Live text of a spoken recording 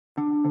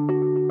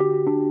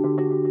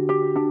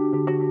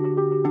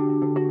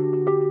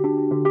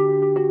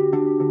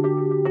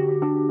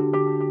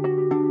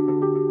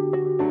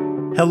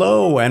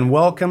Hello and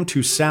welcome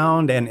to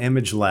Sound and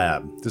Image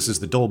Lab. This is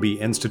the Dolby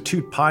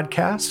Institute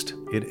podcast.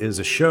 It is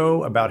a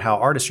show about how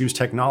artists use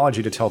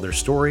technology to tell their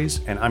stories,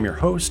 and I'm your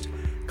host,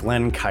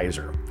 Glenn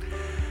Kaiser.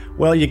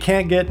 Well, you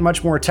can't get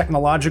much more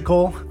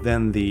technological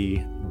than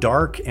the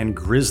dark and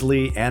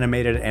grisly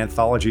animated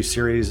anthology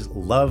series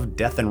Love,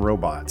 Death, and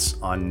Robots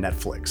on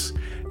Netflix.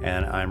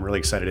 And I'm really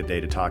excited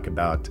today to talk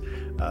about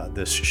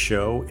this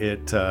show.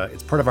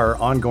 It's part of our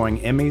ongoing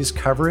Emmys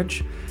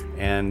coverage.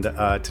 And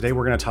today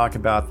we're going to talk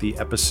about the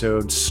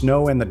episode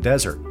Snow in the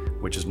Desert,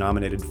 which is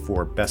nominated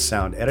for Best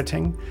Sound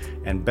Editing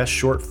and Best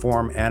Short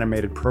Form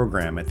Animated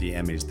Program at the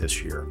Emmys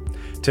this year.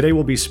 Today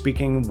we'll be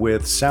speaking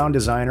with sound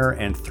designer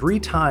and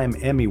three-time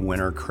Emmy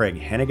winner Craig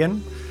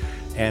Hennigan,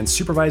 and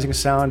supervising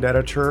sound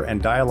editor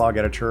and dialogue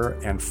editor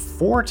and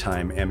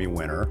four-time Emmy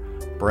winner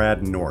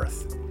Brad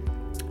North.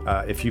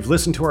 If you've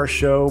listened to our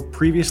show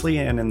previously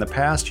and in the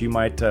past, you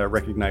might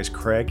recognize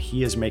Craig.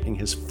 He is making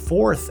his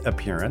fourth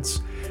appearance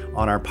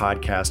on our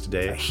podcast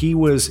today. He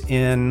was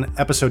in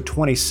episode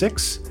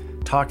 26,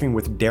 talking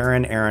with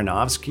Darren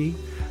Aronofsky.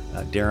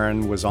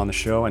 Darren was on the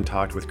show and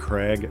talked with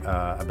Craig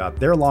about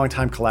their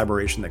longtime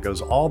collaboration that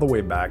goes all the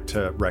way back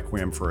to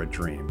Requiem for a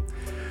Dream.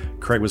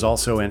 Craig was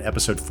also in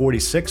episode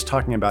 46,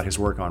 talking about his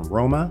work on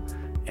Roma,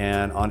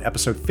 and on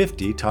episode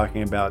 50,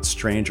 talking about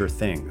Stranger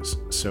Things.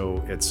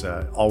 So it's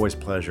always a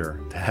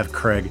pleasure to have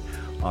Craig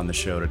on the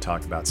show to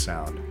talk about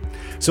sound.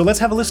 So let's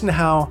have a listen to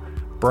how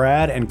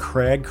Brad and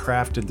Craig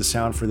crafted the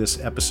sound for this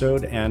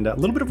episode. And a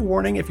little bit of a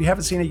warning, if you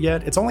haven't seen it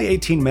yet, it's only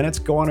 18 minutes.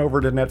 Go on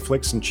over to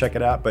Netflix and check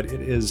it out, but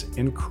it is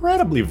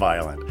incredibly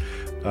violent,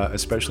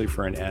 especially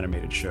for an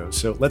animated show.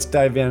 So let's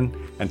dive in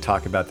and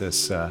talk about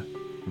this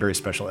very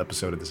special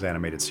episode of this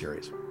animated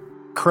series.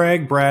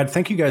 Craig, Brad,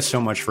 thank you guys so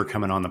much for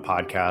coming on the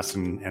podcast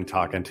and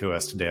talking to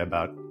us today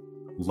about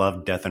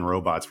Love, Death, and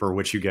Robots, for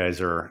which you guys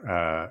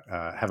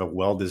have a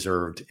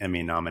well-deserved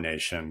Emmy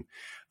nomination.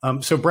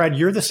 So, Brad,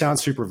 you're the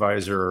sound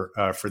supervisor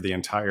for the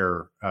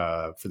entire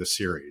for the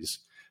series,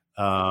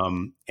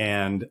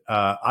 and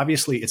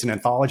obviously it's an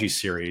anthology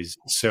series,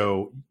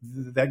 so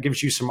that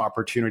gives you some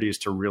opportunities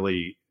to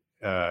really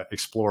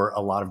explore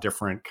a lot of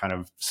different kind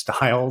of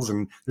styles,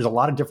 and there's a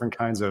lot of different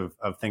kinds of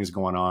things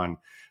going on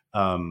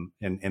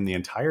in the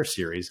entire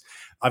series.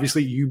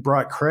 Obviously, you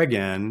brought Craig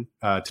in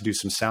to do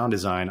some sound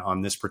design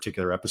on this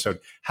particular episode.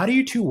 How do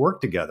you two work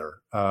together,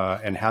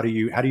 and how do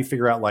you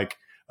figure out, like,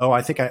 oh,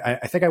 I think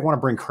I want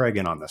to bring Craig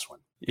in on this one?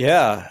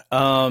 Yeah.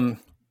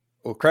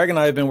 Well, Craig and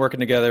I have been working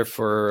together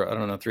for,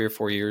 3 or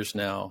 4 years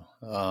now.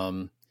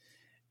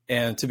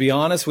 And to be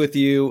honest with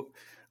you,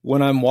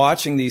 when I'm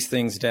watching these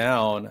things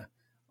down,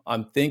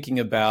 I'm thinking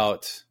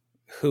about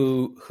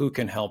who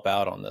can help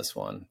out on this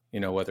one,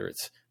 whether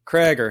it's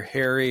Craig or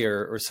Harry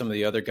or some of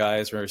the other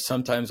guys, or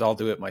sometimes I'll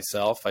do it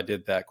myself. I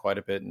did that quite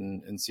a bit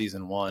in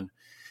season 1.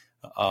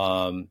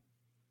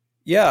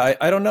 Yeah,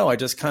 I don't know. I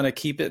just kind of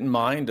keep it in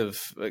mind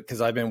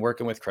because I've been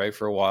working with Craig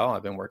for a while.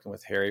 I've been working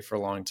with Harry for a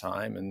long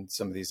time and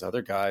some of these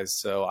other guys.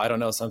 So I don't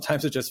know.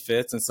 Sometimes it just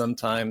fits, and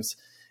sometimes,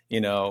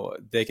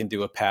 they can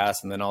do a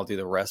pass and then I'll do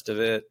the rest of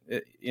it.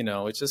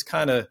 It's just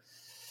kind of,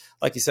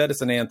 like you said,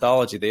 it's an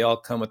anthology. They all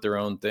come with their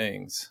own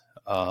things.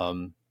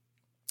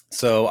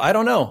 So I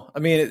don't know. I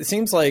mean, it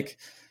seems like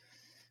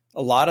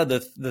a lot of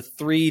the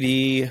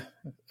 3D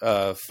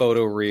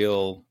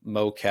photoreal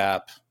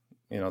mocap,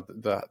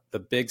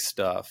 the big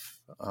stuff,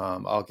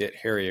 I'll get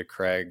Harry or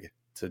Craig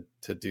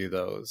to do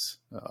those.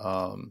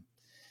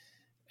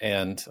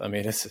 And I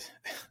mean,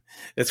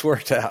 it's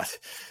worked out.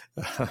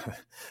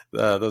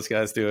 Those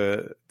guys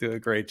do a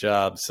great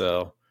job.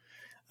 So,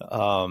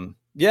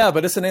 yeah,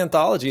 but it's an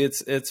anthology.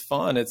 It's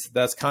fun.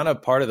 That's kind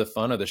of part of the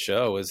fun of the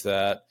show, is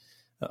that,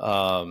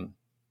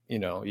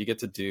 you get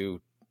to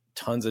do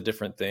tons of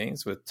different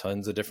things with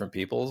tons of different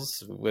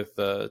peoples, with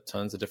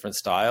tons of different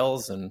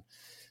styles. And,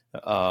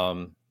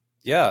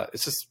 yeah,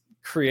 it's just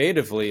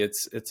creatively,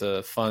 it's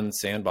a fun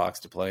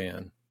sandbox to play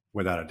in.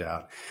 Without a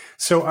doubt.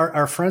 So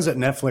our friends at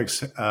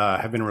Netflix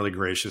have been really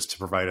gracious to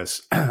provide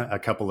us a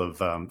couple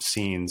of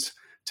scenes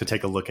to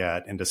take a look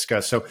at and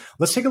discuss. So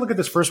let's take a look at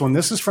this first one.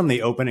 This is from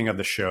the opening of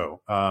the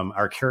show.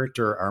 Our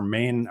character, our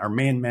main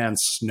man,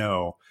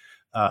 Snow.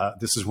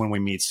 This is when we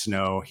meet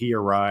Snow. He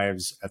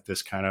arrives at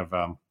this kind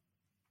of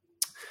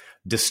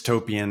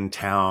dystopian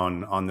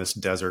town on this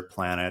desert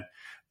planet.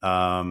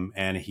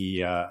 And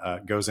he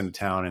goes into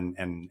town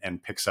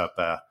and picks up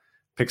a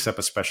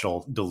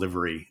special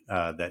delivery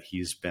that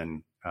he's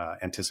been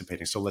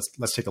anticipating. So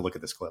let's take a look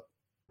at this clip.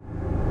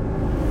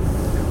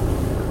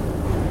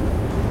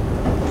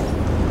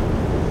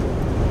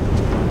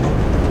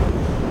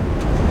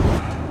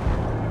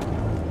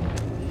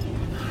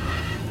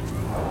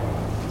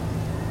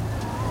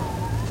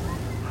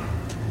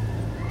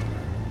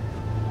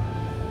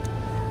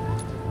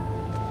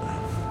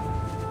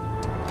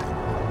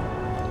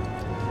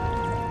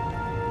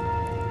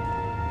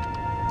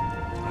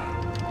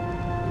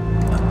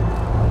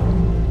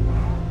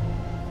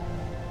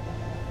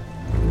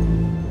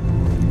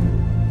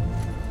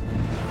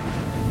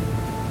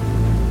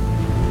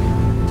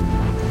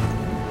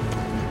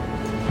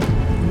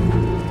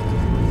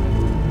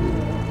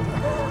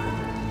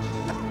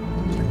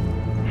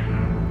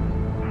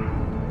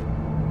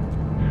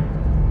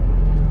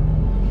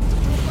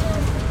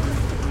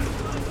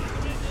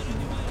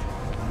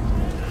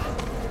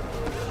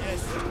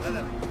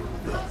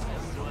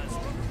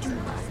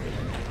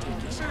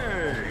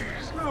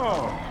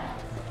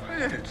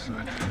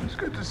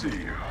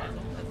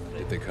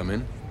 Did they come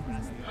in?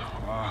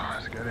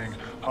 It's getting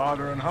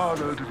harder and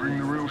harder to bring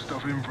the real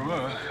stuff in from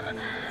Earth.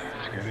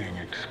 It's getting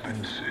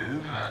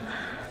expensive.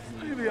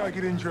 Maybe I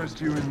could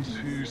interest you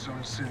into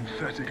some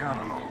synthetic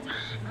analogs.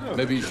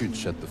 Maybe you should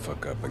shut the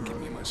fuck up and give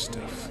me my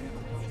stuff.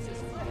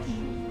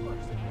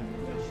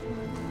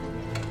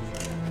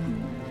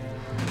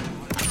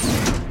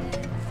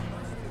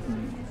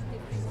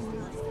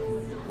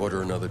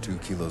 Order another 2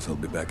 kilos. I'll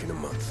be back in a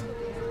month.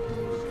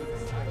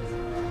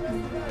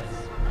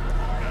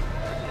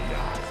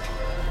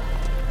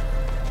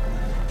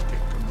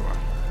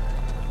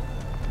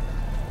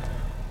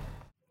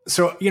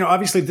 So,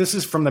 obviously this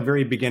is from the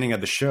very beginning of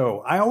the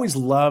show. I always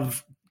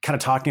love kind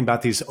of talking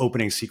about these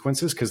opening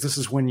sequences because this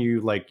is when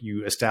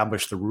you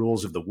establish the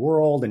rules of the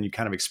world and you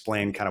kind of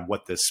explain kind of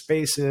what this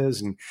space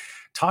is and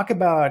talk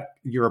about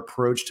your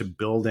approach to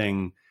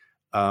building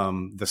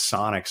the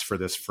sonics for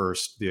this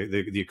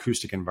the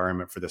acoustic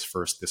environment for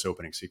this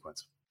opening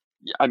sequence.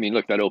 Yeah, I mean,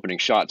 look, that opening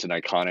shot's an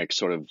iconic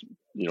sort of,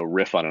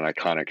 riff on an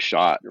iconic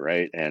shot,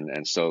 right?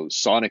 And so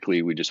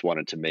sonically, we just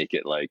wanted to make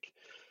it like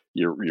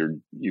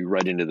you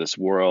right into this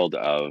world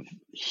of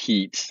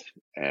heat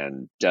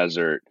and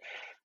desert,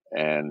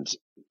 and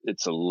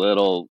it's a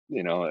little,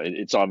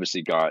 it's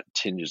obviously got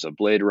tinges of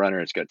Blade Runner,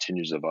 it's got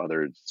tinges of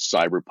other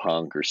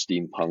cyberpunk or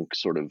steampunk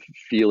sort of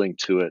feeling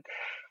to it.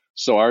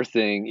 So our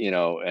thing,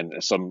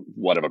 and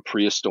somewhat of a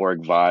prehistoric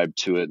vibe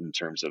to it in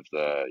terms of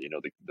the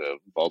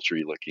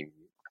vulture-y looking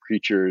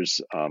creatures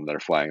that are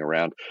flying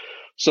around.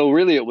 So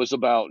really it was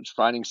about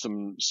finding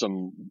some,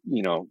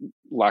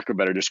 lack of a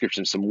better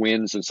description, some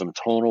winds and some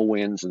tonal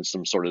winds and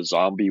some sort of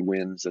zombie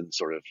winds and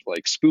sort of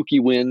like spooky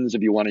winds,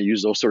 if you want to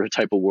use those sort of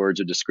type of words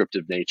of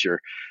descriptive nature,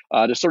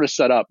 to sort of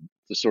set up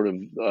the sort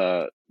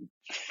of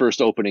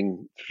first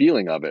opening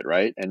feeling of it,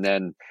 right? And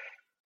then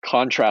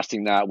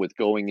contrasting that with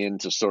going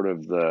into sort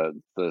of the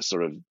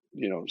sort of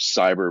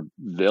cyber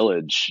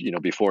village,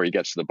 before he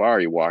gets to the bar,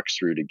 he walks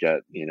through to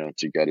get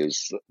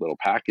his little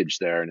package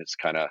there, and it's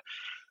kind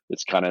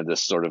of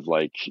this sort of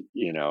like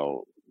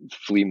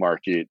flea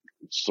market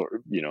sort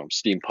of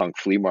steampunk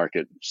flea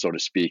market, so to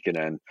speak. And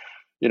then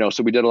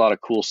so we did a lot of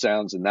cool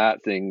sounds in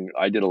that thing.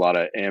 I did a lot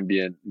of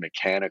ambient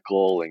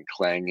mechanical and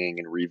clanging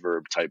and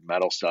reverb type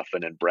metal stuff,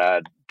 and then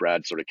Brad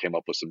sort of came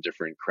up with some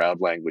different crowd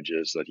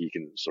languages that he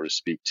can sort of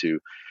speak to,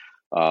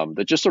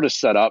 that just sort of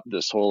set up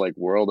this whole like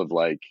world of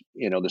like,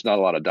 there's not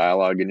a lot of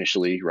dialogue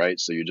initially, right?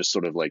 So you're just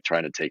sort of like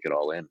trying to take it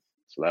all in.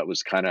 So that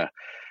was kind of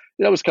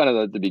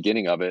the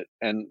beginning of it.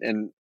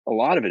 And a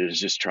lot of it is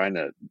just trying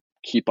to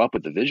keep up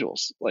with the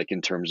visuals, like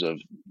in terms of,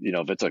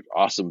 if it's an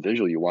awesome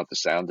visual, you want the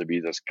sound to be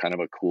this kind of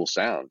a cool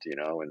sound,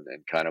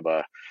 and kind of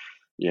a,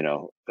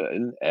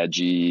 an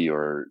edgy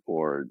or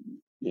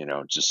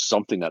just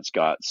something that's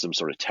got some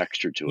sort of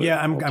texture to it.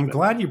 Yeah, I'm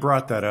glad you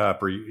brought that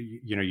up. Or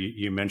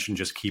you mentioned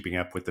just keeping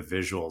up with the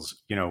visuals.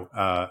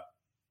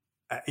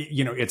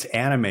 It's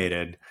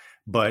animated,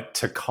 but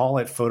to call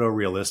it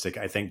photorealistic,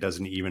 I think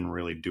doesn't even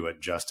really do it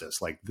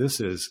justice. Like this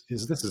is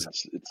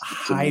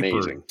hyper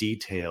amazing,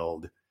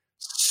 detailed,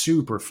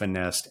 super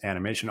finessed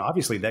animation.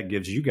 Obviously, that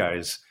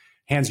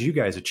hands you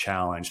guys a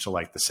challenge to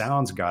like the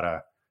sounds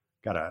gotta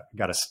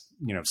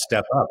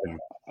step up and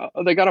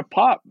they gotta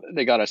pop.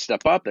 They gotta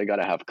step up. They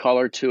gotta have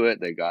color to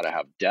it. They gotta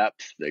have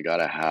depth. They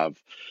gotta have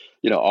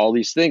all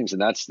these things.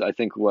 And that's, I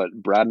think, what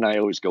Brad and I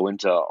always go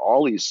into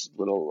all these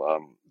little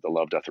the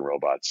Love, Death and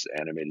Robots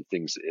animated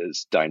things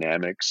is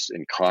dynamics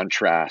and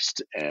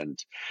contrast and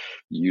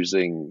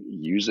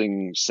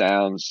using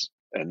sounds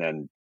and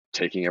then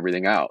taking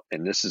everything out.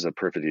 And this is a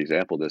perfect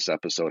example. This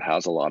episode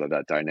has a lot of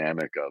that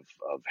dynamic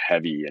of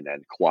heavy and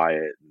then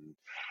quiet and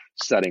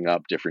setting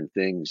up different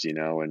things,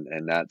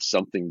 and that's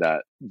something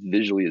that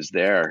visually is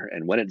there.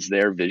 And when it's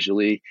there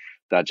visually,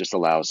 that just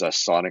allows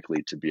us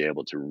sonically to be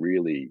able to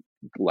really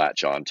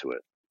latch onto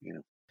it.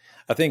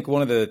 I think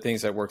one of the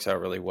things that works out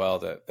really well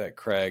that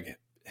Craig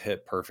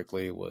hit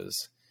perfectly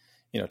was,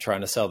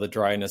 trying to sell the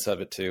dryness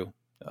of it too.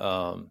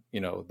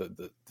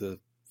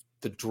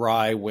 The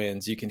dry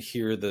winds, you can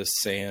hear the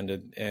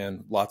sand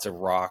and lots of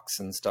rocks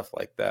and stuff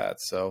like that.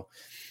 So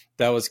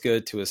that was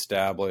good to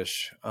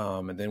establish.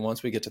 And then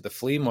once we get to the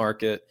flea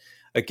market,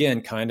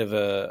 again, kind of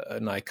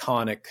an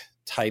iconic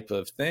type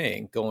of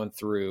thing going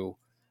through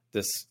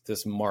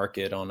this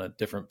market on a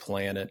different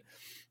planet.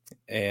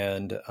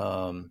 And,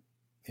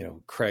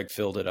 Craig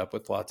filled it up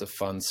with lots of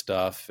fun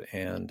stuff.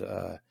 And,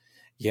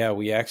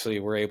 we actually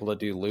were able to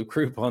do loop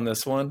group on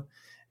this one.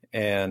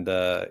 And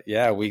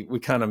we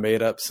kind of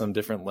made up some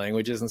different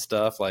languages and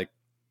stuff, like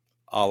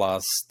a la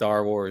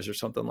Star Wars or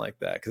something like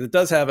that, because it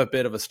does have a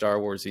bit of a Star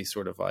Wars-y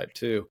sort of vibe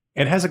too.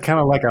 It has it kind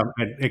of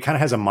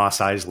has a Mos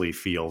Eisley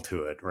feel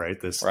to it, right?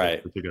 This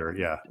particular,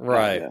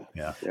 right,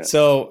 yeah.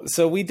 So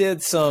we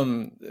did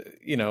some,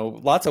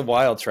 lots of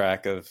wild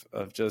track of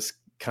just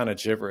kind of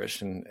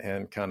gibberish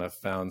and kind of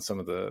found some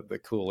of the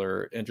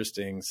cooler,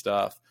 interesting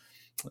stuff.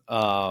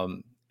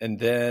 And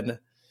then,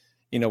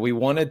 we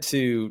wanted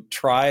to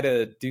try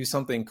to do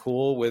something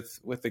cool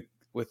with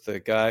the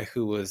guy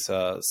who was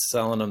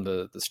selling them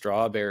the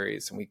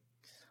strawberries. And I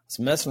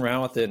was messing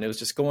around with it, and it was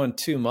just going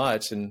too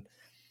much. And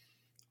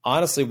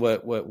honestly,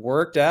 what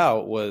worked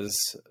out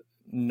was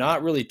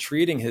not really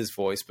treating his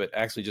voice, but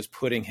actually just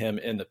putting him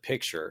in the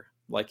picture,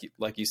 like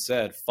you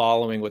said,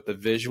 following what the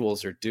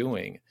visuals are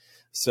doing.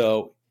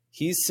 So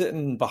he's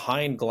sitting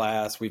behind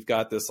glass. We've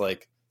got this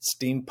like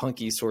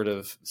steampunky sort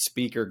of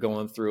speaker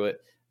going through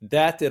it.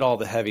 That did all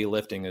the heavy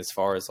lifting as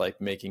far as like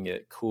making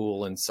it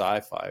cool and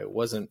sci-fi. It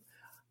wasn't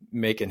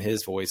making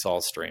his voice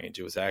all strange.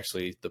 It was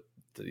actually the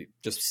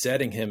just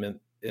setting him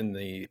in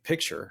the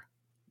picture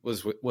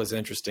was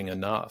interesting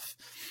enough.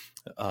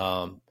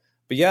 But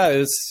yeah,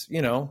 it's,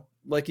 you know,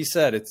 like you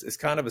said, it's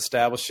kind of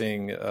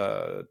establishing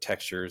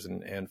textures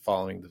and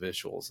following the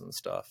visuals and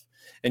stuff.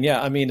 And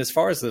yeah, I mean, as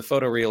far as the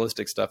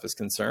photorealistic stuff is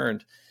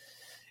concerned,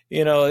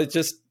 you know,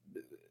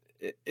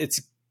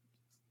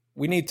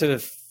 we need to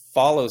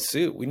follow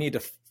suit. We need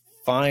to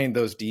find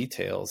those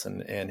details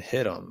and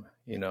hit them.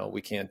 You know,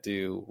 we can't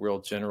do real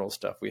general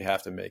stuff. We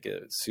have to make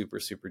it super,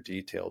 super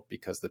detailed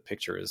because the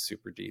picture is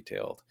super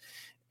detailed.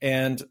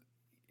 And,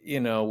 you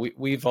know,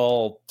 we've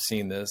all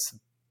seen this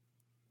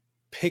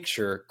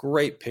picture,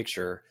 great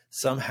picture,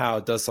 somehow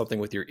does something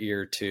with your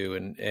ear too.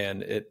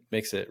 And it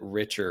makes it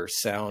richer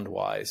sound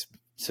wise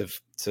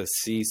to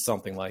see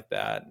something like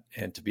that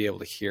and to be able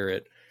to hear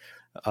it.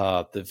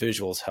 The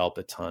visuals help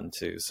a ton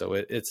too. So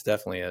it's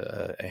definitely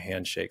a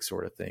handshake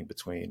sort of thing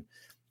between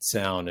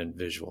sound and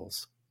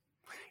visuals.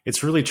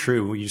 It's really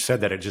true. When you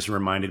said that, it just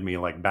reminded me,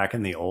 like back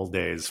in the old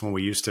days when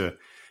we used to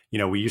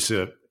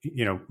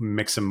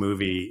mix a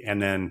movie,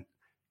 and then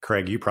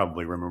Craig, you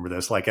probably remember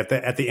this. Like at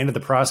the end of the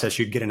process,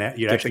 you'd get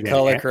actually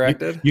color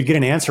corrected. You'd get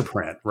an answer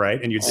print,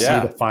 right? And you'd see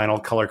the final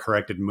color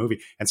corrected movie,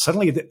 and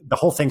suddenly the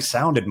whole thing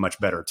sounded much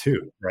better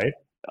too, right?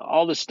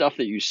 All the stuff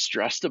that you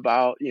stressed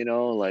about, you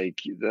know, like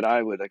that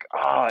I would like,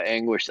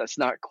 anguish, that's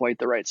not quite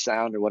the right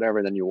sound or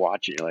whatever. Then you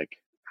watch it, you're like,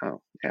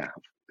 oh yeah,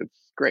 it's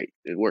great,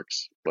 it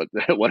works. But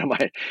what am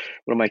I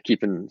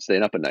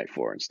staying up at night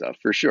for and stuff?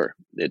 For sure,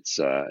 it's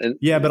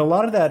yeah. But a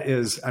lot of that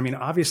is, I mean,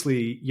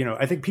 obviously, you know,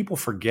 I think people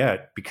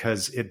forget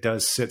because it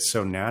does sit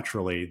so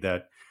naturally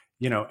that,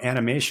 you know,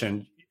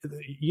 animation.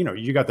 You know,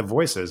 you got the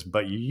voices,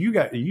 but you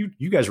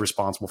guys are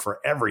responsible for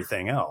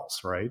everything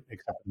else, right?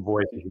 Except the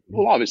voices.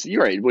 Well, obviously,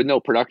 you're right. With no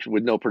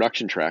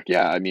production track,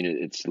 yeah. I mean,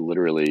 it's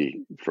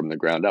literally from the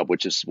ground up,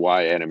 which is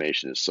why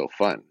animation is so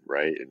fun,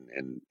 right?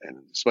 And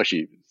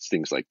especially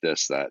things like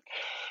this that,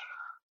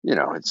 you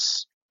know,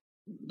 it's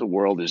the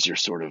world is your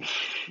sort of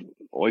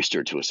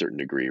oyster to a certain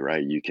degree,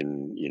 right? You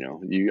can, you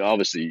know, you got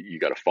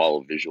to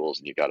follow visuals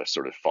and you got to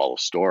sort of follow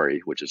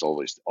story, which is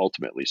always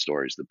ultimately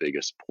story is the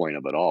biggest point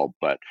of it all.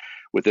 But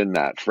within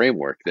that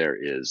framework, there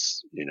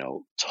is, you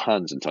know,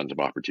 tons and tons of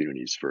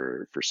opportunities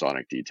for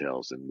sonic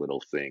details and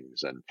little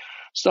things and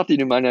stuff that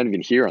you might not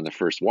even hear on the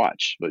first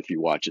watch, but if you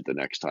watch it the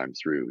next time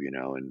through, you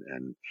know,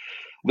 and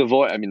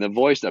the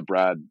voice that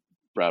Brad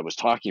was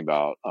talking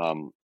about,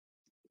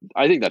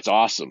 I think that's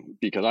awesome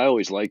because I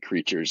always like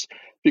creatures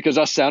because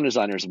us sound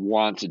designers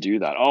want to do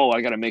that. Oh,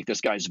 I got to make this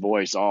guy's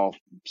voice all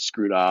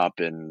screwed up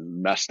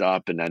and messed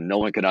up. And then no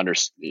one could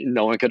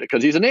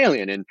because he's an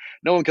alien and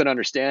no one could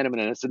understand him.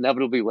 And then it's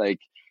inevitably like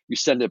you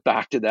send it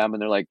back to them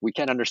and they're like, we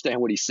can't understand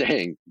what he's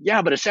saying.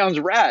 Yeah, but it sounds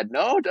rad.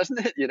 No,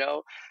 doesn't it? You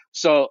know?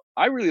 So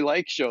I really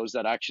like shows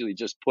that actually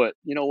just put,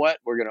 you know what,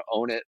 we're going to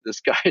own it. This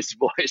guy's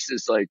voice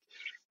is like,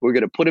 we're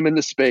going to put him in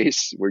the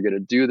space. We're going to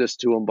do this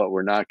to him, but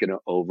we're not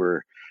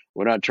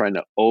trying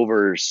to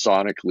over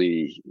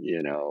sonically,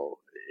 you know,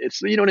 it's,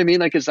 you know what I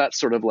mean? Like, is that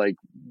sort of like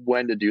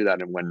when to do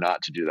that and when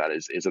not to do that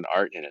is an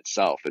art in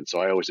itself. And so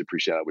I always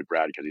appreciate that with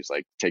Brad because he's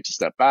like, takes a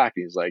step back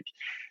and he's like,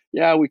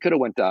 yeah, we could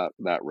have went that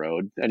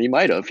road. And he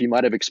might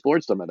have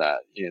explored some of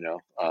that, you know.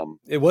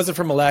 It wasn't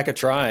from a lack of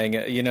trying.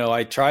 You know,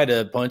 I tried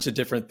a bunch of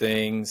different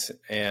things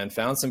and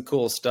found some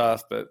cool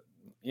stuff, but,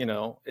 you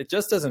know, it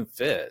just doesn't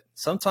fit.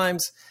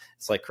 Sometimes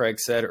it's like Craig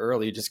said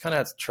earlier, you just kind of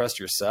have to trust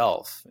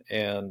yourself.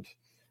 And,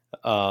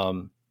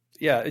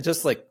 it's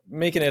just like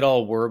making it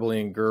all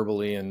warbly and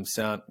gurgly and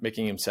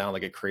making him sound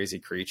like a crazy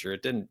creature.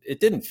 It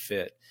didn't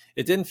fit.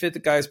 It didn't fit the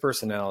guy's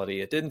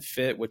personality. It didn't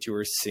fit what you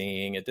were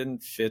seeing. It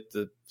didn't fit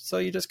so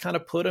you just kind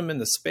of put him in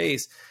the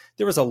space.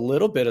 There was a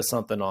little bit of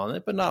something on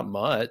it, but not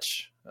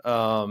much.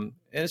 And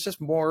it's just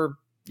more,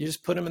 you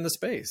just put him in the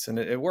space and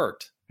it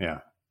worked. Yeah,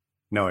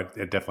 no,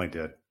 it definitely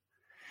did.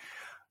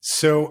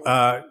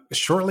 So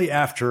shortly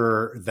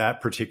after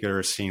that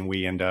particular scene,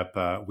 we end up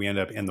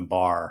in the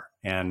bar,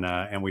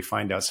 and we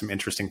find out some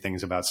interesting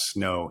things about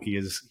Snow.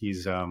 He's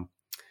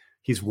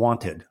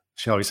wanted,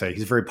 shall we say?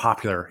 He's very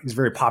popular. He's a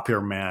very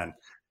popular man.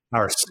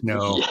 Our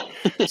Snow.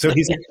 Yeah. So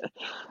he's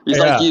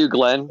like you,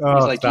 Glenn. He's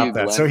like you,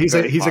 Glenn. So he's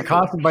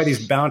accosted by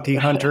these bounty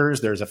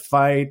hunters. There's a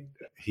fight.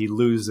 He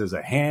loses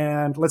a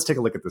hand. Let's take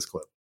a look at this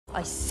clip.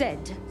 I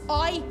said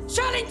I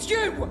challenged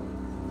you.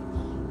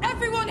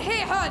 Everyone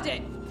here heard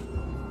it.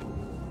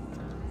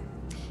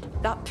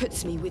 That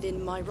puts me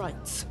within my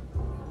rights.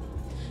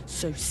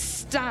 So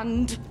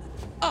stand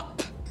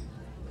up.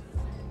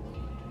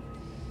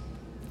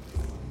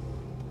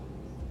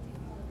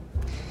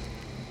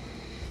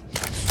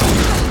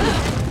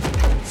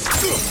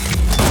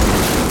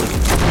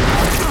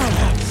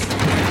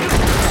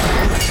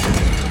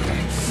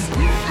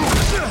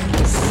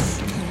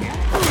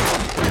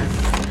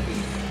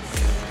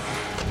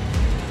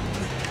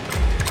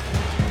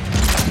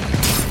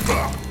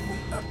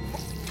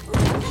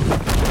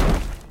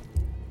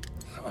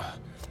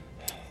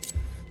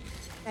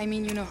 I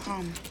mean you no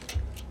harm,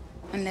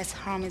 unless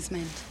harm is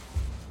meant.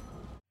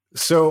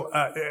 So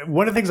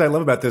one of the things I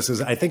love about this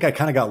is I think I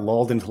kind of got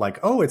lulled into like,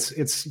 oh, it's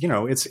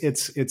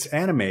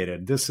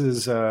animated. This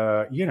is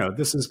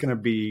this is going to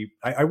be.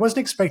 I wasn't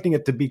expecting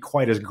it to be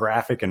quite as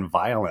graphic and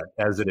violent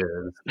as it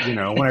is. When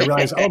I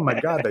realized, oh my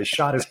God, they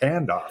shot his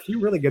hand off. Snow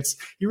really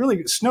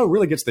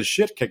gets the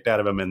shit kicked out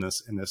of him in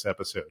this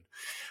episode.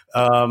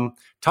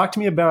 Talk to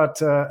me about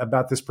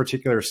this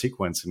particular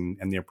sequence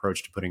and the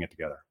approach to putting it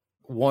together.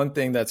 One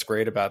thing that's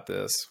great about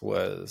this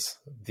was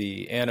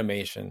the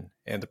animation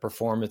and the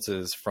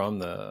performances from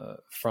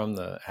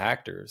the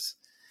actors.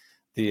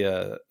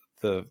 The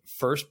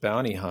first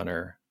bounty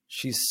hunter,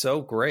 she's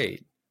so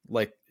great,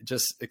 like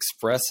just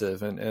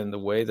expressive, and the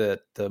way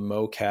that the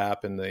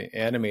mocap and the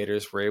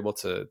animators were able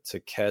to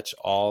catch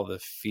all the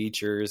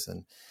features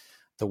and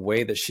the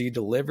way that she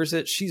delivers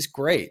it, she's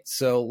great.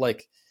 So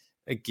like,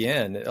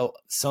 again,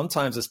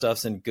 sometimes the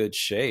stuff's in good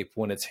shape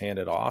when it's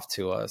handed off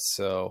to us.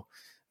 So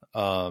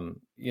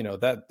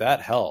that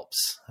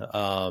helps.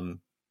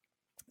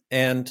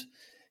 And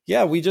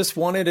yeah, we just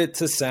wanted it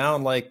to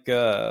sound like,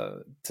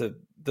 the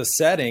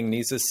setting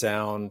needs to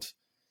sound,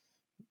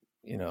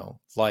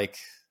 like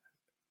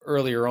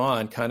earlier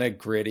on, kind of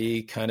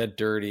gritty, kind of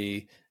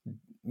dirty,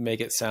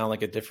 make it sound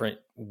like a different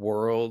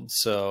world.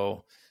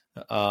 So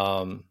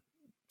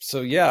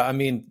yeah, I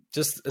mean,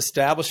 just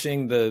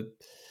establishing the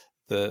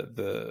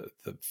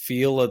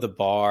feel of the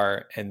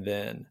bar, and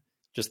then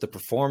just the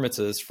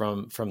performances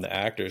from the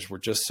actors were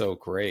just so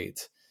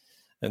great.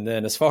 And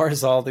then as far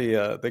as all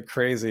the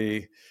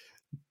crazy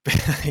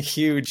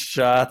huge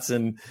shots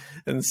and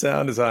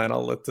sound design,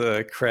 I'll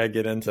let Craig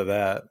get into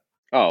that.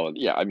 Oh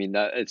yeah, I mean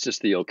it's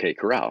just the OK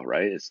Corral,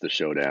 right? It's the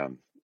showdown,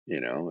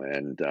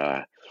 and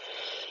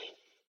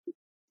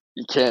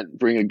you can't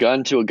bring a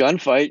gun to a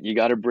gunfight. You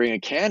got to bring a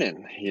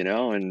cannon,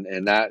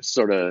 and that's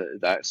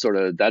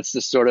the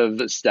sort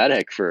of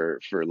aesthetic for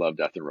Love,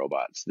 Death and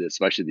Robots,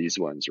 especially these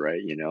ones, right?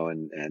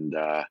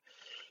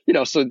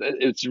 So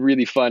it's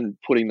really fun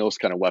putting those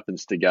kind of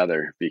weapons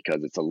together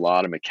because it's a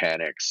lot of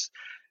mechanics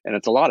and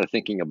it's a lot of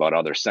thinking about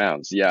other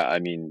sounds. Yeah, I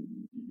mean,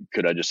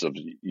 could I just have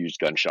used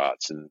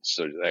gunshots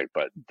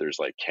but there's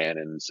like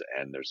cannons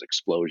and there's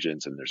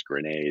explosions and there's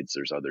grenades.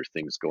 There's other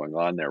things going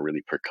on there,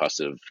 really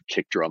percussive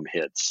kick drum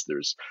hits.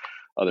 There's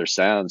other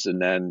sounds. And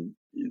then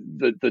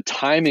the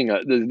timing,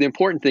 the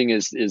important thing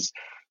is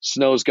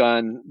Snow's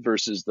gun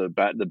versus the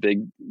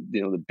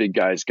big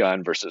guy's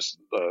gun versus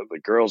the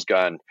girl's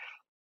gun,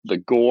 the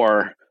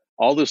gore.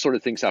 All those sort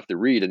of things have to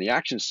read, and the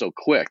action's so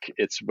quick.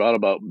 It's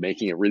about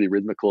making it really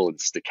rhythmical and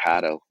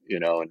staccato,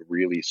 and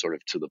really sort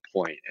of to the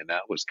point. And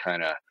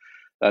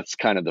that's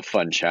kind of the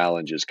fun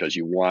challenge, is because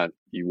you want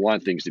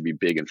things to be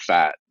big and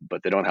fat,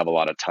 but they don't have a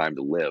lot of time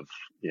to live,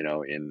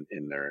 in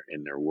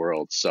their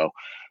world. So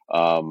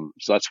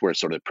that's where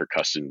sort of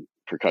percussion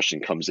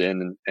comes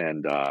in,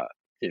 and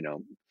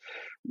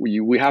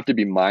we have to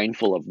be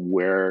mindful of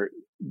where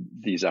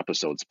these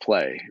episodes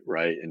play,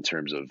 right, in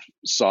terms of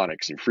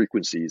sonics and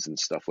frequencies and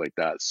stuff like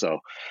that. So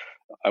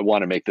I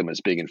want to make them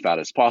as big and fat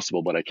as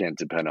possible, but I can't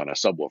depend on a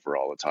subwoofer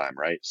all the time,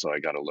 right? So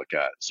I got to look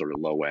at sort of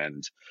low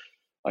end.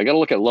 I got to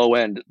look at low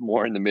end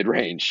more in the mid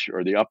range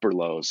or the upper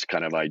lows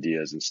kind of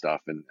ideas and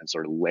stuff, and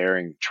sort of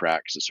layering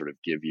tracks to sort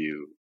of give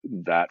you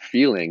that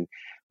feeling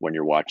when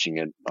you're watching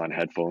it on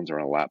headphones or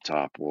on a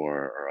laptop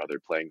or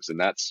other things. And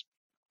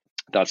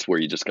that's where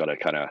you just got to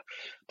kind of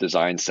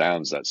design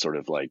sounds that sort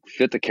of like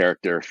fit the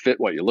character, fit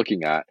what you're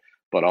looking at,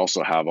 but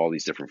also have all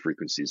these different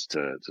frequencies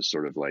to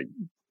sort of like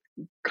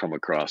come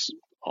across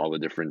all the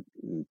different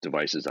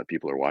devices that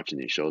people are watching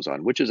these shows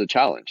on, which is a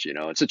challenge.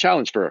 It's a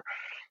challenge for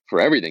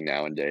everything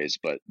nowadays,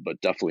 but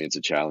definitely it's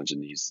a challenge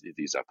in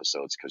these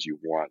episodes, because you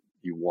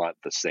want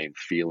the same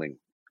feeling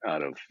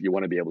you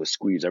want to be able to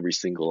squeeze every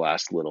single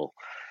last little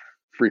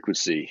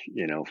frequency,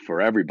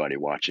 for everybody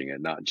watching it,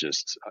 not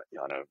just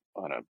on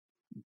a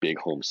big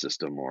home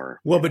system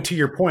but to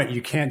your point,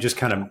 you can't just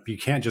kind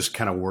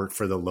of work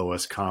for the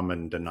lowest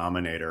common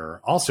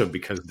denominator, also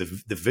because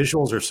the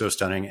visuals are so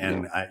stunning.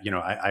 And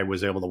I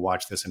was able to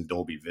watch this in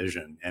Dolby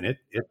Vision, and it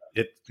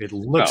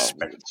looks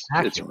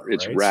spectacular.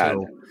 It's right? rad.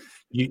 So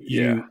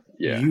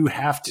you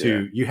have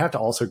to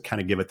also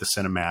kind of give it the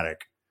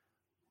cinematic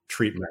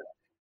treatment.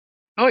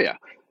 Oh yeah.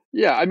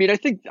 I mean, I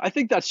think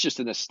that's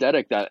just an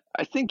aesthetic that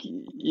I think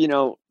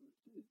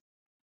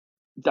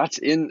that's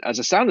in, as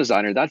a sound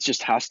designer, that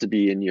just has to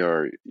be in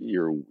your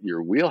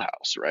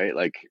wheelhouse, right?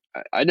 Like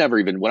I never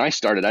even, when I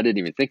started, I didn't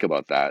even think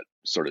about that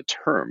sort of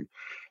term.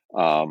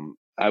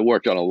 I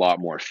worked on a lot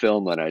more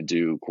film than I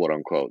do quote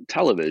unquote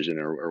television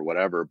or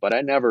whatever, but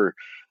I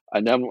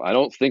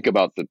don't think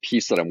about the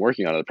piece that I'm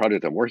working on, or the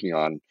project I'm working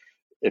on,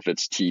 if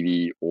it's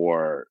TV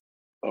or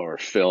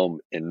film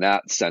in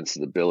that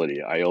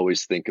sensibility. I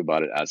always think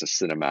about it as a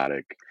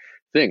cinematic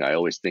thing. I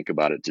always think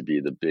about it to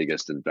be the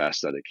biggest and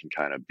best that it can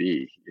kind of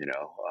be,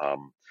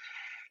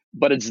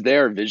 but it's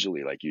there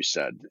visually, like you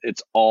said,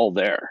 it's all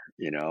there,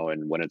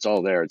 and when it's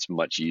all there, it's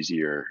much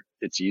easier.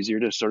 It's easier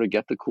to sort of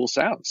get the cool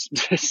sounds.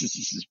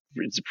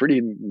 It's a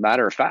pretty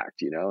matter of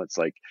fact, it's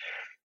like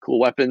cool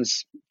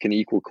weapons can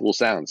equal cool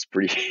sounds.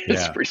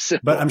 It's pretty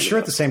simple. But I'm sure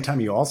at the same time,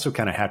 you also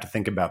kind of have to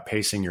think about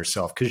pacing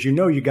yourself, because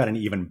you got an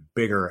even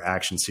bigger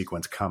action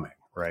sequence coming,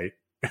 right?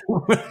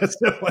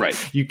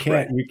 Right. You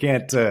can't,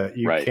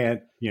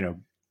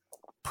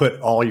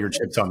 put all your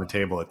chips on the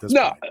table at this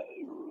point.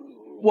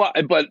 Well,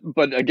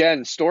 but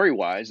again, story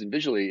wise and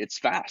visually, it's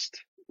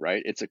fast,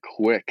 right? It's a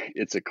quick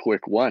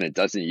one.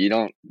 You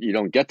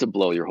don't get to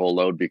blow your whole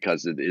load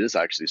because it is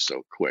actually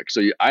so quick.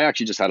 So I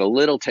actually just had a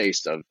little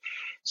taste of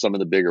some of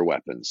the bigger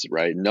weapons,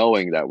 right?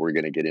 Knowing that we're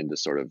going to get into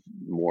sort of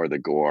more of the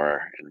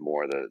gore and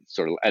more of the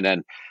sort of, and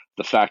then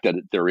the fact that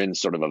they're in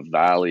sort of a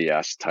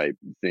valley-esque type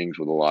things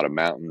with a lot of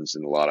mountains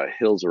and a lot of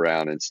hills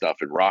around and stuff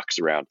and rocks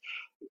around,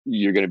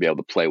 you're going to be able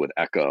to play with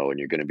echo and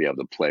you're going to be able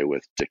to play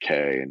with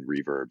decay and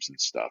reverbs and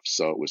stuff.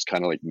 So it was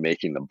kind of like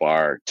making the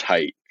bar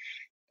tight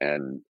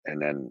and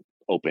then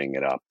opening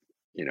it up,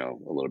 a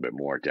little bit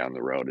more down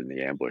the road in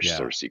the ambush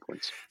sort of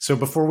sequence. So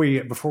before we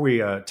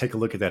take a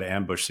look at that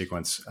ambush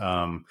sequence,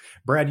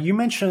 Brad, you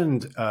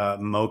mentioned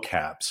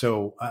mocap.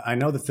 So I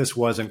know that this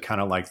wasn't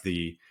kind of like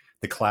the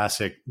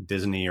classic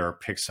Disney or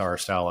Pixar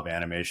style of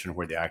animation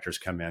where the actors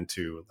come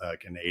into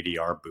like an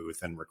ADR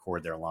booth and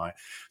record their line.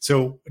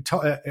 So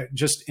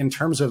just in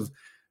terms of,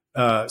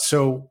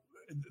 so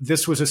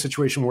this was a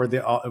situation where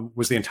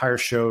was the entire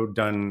show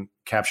done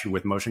captured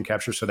with motion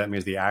capture. So that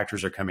means the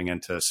actors are coming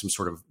into some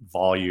sort of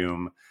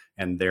volume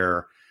and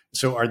their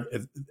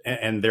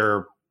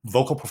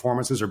vocal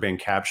performances are being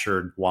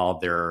captured while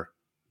they're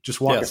just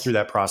walk us through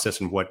that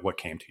process and what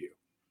came to you.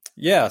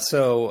 Yeah.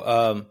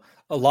 So,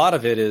 a lot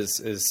of it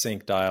is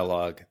sync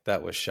dialogue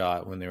that was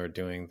shot when they were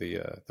doing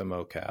the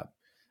mocap.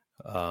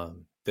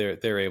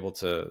 They're able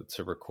to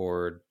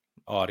record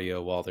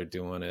audio while they're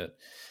doing it.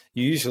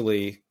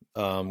 Usually,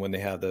 when they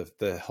have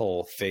the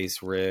whole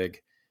face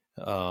rig,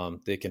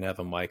 they can have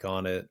a mic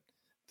on it.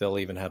 They'll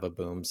even have a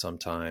boom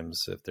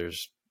sometimes if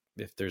there's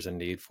a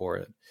need for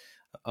it.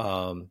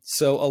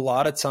 So a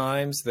lot of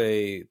times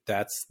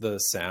that's the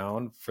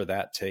sound for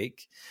that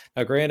take.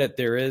 Now, granted,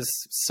 there is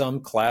some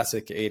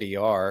classic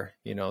ADR,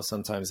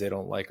 sometimes they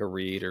don't like a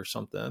read or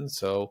something.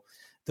 So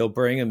they'll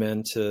bring them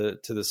into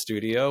the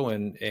studio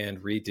and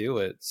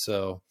redo it.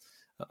 So,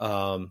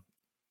 and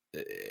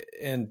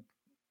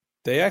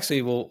they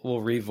actually will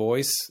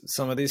revoice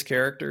some of these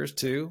characters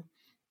too.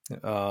 There's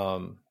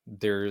a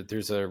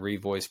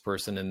revoice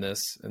person in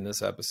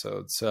this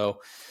episode. So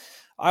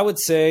I would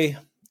say,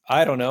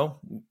 I don't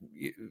know,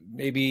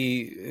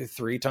 maybe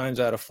 3 times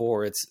out of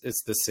 4,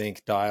 it's the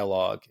sync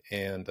dialogue,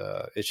 and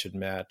it should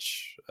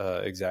match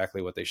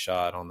exactly what they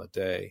shot on the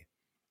day.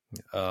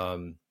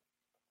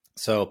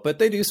 But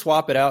they do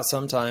swap it out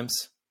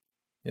sometimes.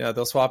 Yeah,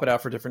 they'll swap it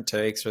out for different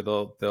takes, or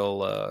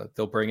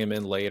they'll bring him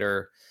in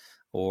later,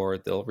 or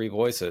they'll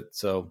revoice it.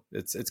 So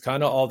it's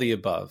kind of all the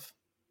above.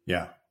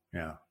 Yeah.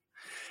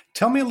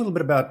 Tell me a little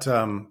bit about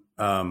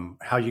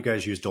how you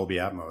guys use Dolby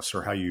Atmos,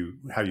 or how you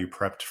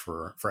prepped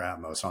for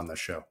Atmos on this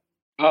show.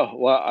 Oh,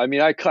 well, I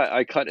mean, I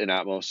cut in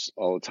Atmos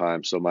all the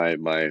time. So my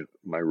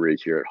rig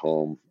here at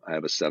home, I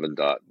have a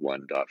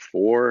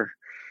 7.1.4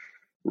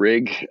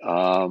 rig.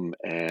 And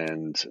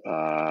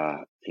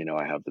I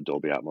have the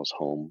Dolby Atmos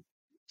home,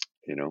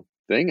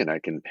 thing, and I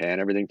can pan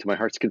everything to my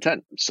heart's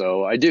content.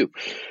 So I do.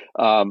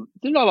 There's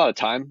not a lot of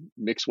time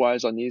mix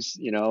wise on these,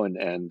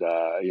 and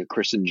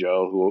Chris and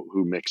Joe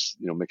who mix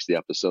the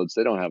episodes,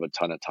 they don't have a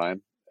ton of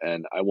time,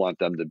 and I want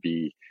them to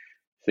be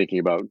thinking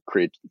about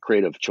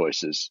creative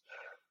choices.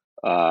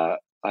 I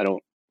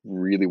don't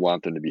really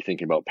want them to be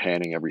thinking about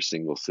panning every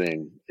single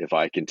thing if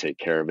I can take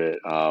care of it.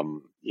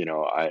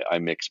 I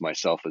mix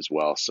myself as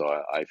well. So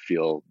I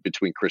feel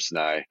between Chris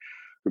and I,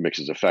 who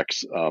mixes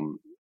effects,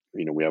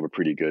 we have a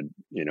pretty good,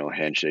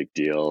 handshake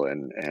deal,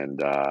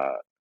 and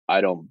I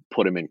don't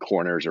put him in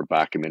corners or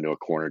back him into a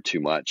corner too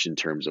much in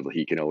terms of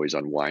he can always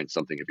unwind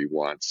something if he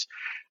wants.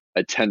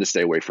 I tend to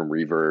stay away from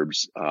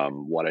reverbs.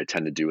 What I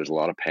tend to do is a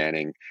lot of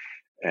panning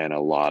and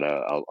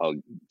I'll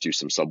do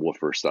some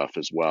subwoofer stuff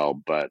as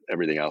well, but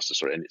everything else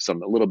is a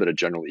little bit of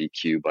general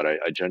EQ, but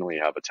I generally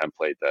have a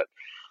template that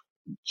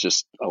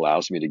just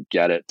allows me to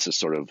get it to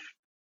sort of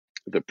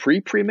the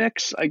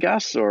pre-mix, I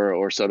guess,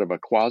 or sort of a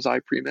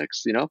quasi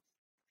premix,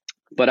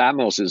 But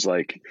Atmos is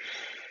like,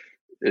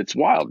 it's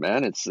wild,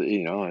 man. It's,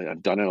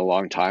 I've done it a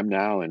long time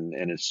now, and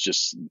it's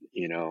just,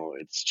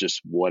 it's just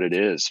what it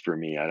is for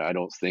me. I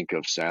don't think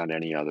of sound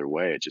any other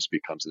way. It just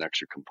becomes an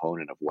extra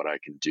component of what I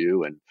can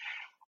do. And,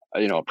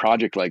 a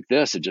project like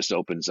this, it just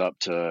opens up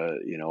to,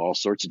 all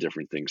sorts of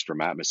different things, from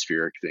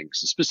atmospheric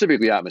things,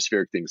 specifically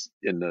atmospheric things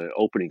in the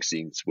opening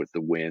scenes with the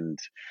wind,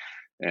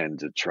 and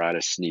to try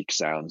to sneak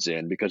sounds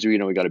in, because, we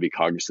got to be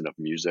cognizant of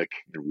music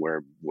and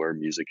where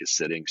music is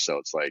sitting. So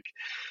it's like,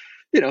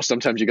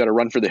 sometimes you got to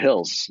run for the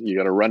hills, you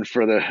got to run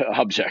for the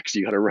objects,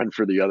 you got to run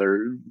for the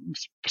other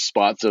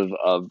spots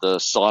of the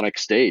sonic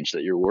stage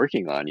that you're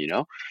working on,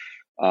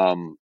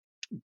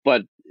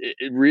 But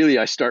it really,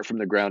 I start from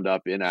the ground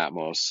up in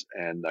Atmos,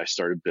 and I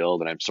start to build,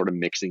 and I'm sort of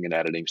mixing and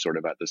editing sort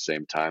of at the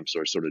same time. So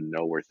I sort of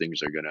know where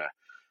things are going to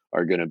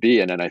are going to be.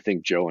 And then I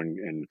think Joe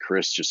and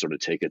Chris just sort of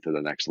take it to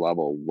the next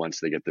level once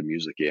they get the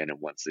music in, and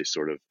once they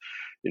sort of,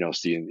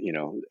 see,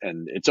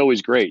 and it's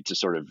always great to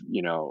sort of,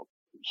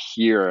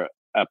 hear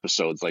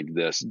episodes like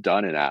this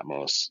done in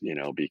Atmos,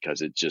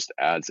 because it just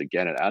adds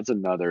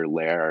another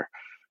layer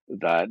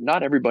that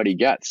not everybody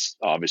gets,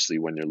 obviously,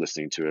 when they're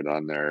listening to it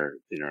on their,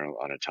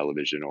 on a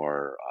television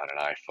or on an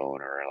iPhone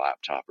or a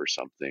laptop or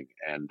something.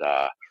 And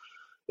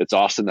it's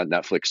awesome that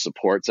Netflix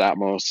supports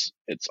Atmos.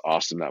 It's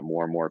awesome that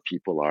more and more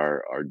people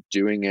are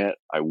doing it.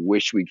 I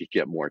wish we could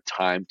get more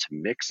time to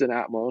mix in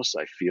Atmos.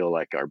 I feel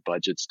like our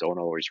budgets don't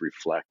always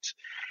reflect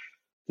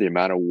the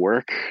amount of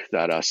work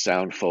that us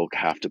sound folk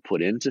have to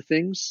put into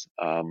things.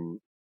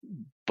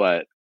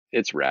 But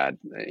it's rad.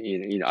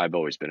 I've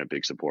always been a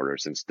big supporter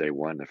since day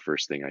one. The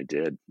first thing I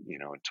did, in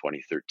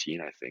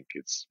 2013, I think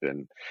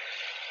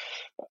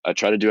I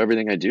try to do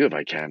everything I do if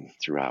I can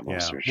through Atmos. Yeah.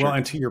 Sure. Well,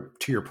 and to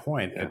your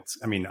point, it's,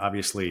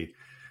 obviously,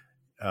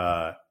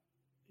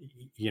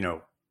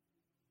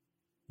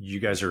 you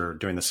guys are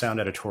doing the sound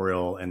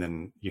editorial, and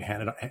then you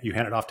hand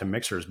it off to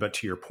mixers. But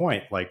to your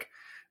point, like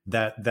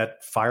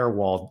that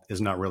firewall is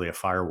not really a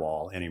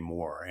firewall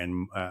anymore,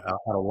 and a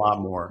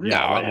lot more, a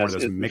lot more of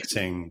those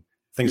mixing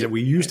things that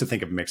we used to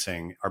think of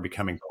mixing are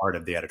becoming part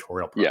of the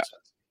editorial process.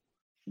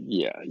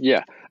 Yeah.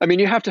 You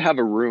have to have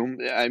a room.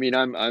 I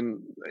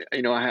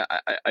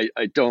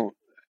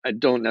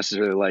don't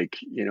necessarily like,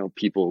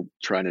 people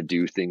trying to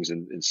do things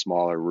in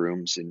smaller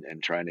rooms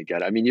and trying to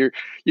get,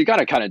 you got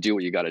to kind of do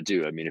what you got to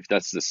do. If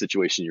that's the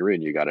situation you're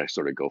in, you got to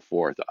sort of go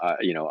forth.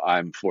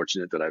 I'm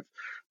fortunate that I've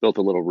built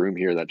a little room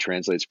here that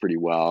translates pretty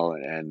well,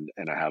 and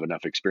I have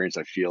enough experience.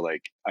 I feel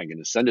like I'm going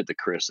to send it to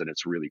Chris and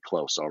it's really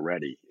close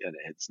already. And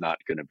it's not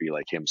going to be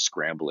like him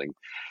scrambling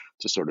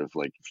to sort of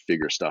like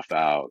figure stuff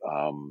out.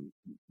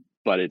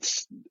 But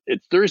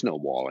there is no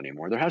wall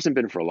anymore. There hasn't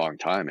been for a long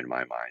time in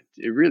my mind.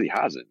 It really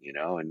hasn't,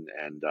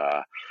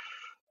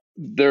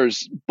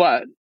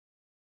 but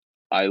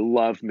I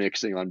love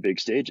mixing on big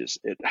stages.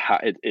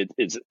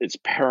 It's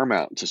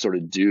paramount to sort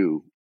of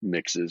do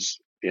mixes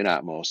in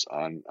Atmos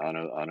in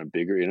a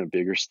bigger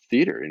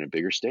theater, in a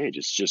bigger stage.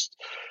 It's just,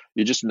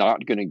 you're just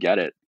not going to get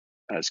it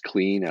as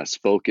clean, as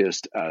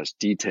focused, as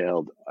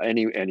detailed.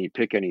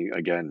 Pick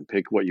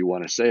what you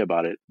want to say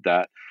about it.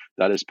 That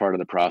is part of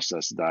the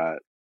process that,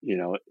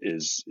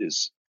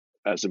 is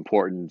as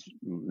important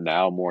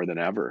now more than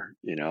ever.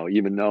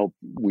 Even though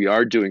we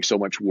are doing so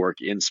much work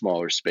in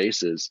smaller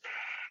spaces,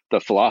 the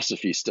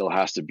philosophy still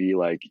has to be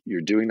like, you're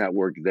doing that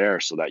work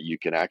there so that you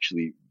can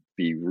actually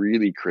be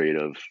really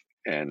creative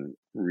and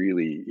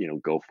really,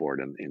 go for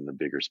it in the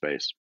bigger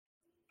space.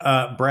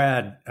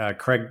 Brad,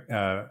 Craig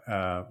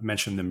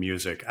mentioned the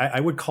music. I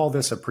would call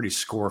this a pretty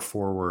score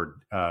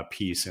forward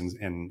piece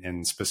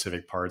in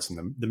specific parts,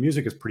 and the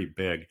music is pretty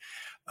big.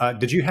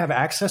 Did you have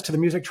access to the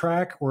music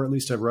track, or at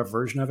least a rough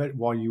version of it,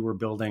 while you were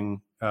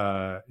building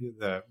while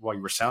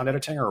you were sound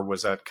editing, or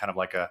was that kind of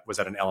like was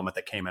that an element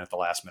that came in at the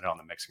last minute on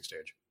the mixing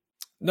stage?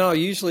 No,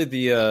 usually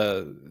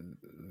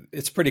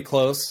it's pretty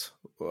close.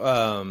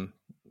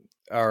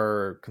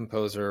 Our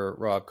composer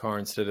Rob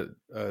Carnes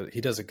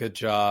he does a good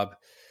job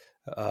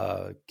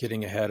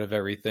getting ahead of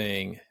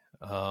everything.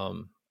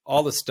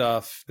 All the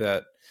stuff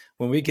that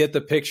when we get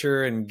the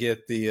picture and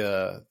get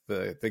the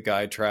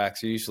guide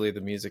tracks, usually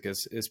the music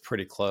is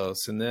pretty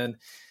close, and then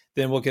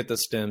we'll get the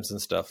stems and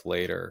stuff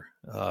later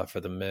for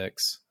the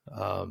mix.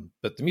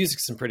 But the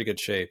music's in pretty good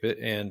shape,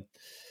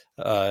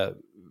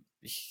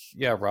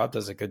 Rob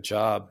does a good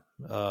job.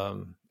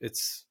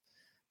 It's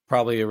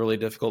probably a really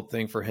difficult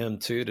thing for him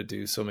too, to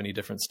do so many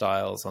different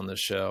styles on this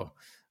show.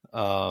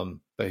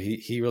 But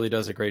he really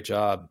does a great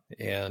job.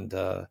 And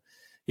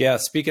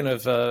speaking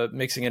of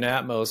mixing in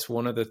Atmos,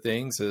 one of the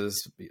things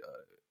is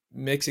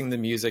mixing the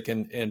music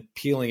and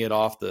peeling it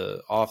off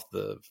the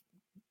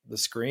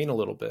screen a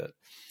little bit.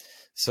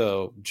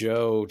 So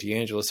Joe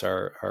DeAngelis,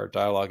 our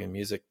dialogue and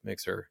music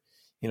mixer,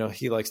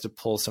 he likes to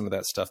pull some of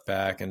that stuff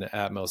back, and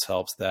Atmos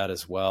helps that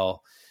as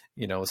well.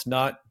 It's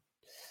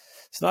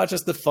not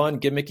just the fun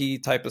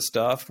gimmicky type of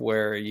stuff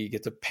where you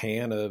get to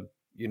pan an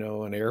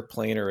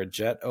airplane or a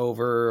jet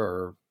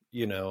over,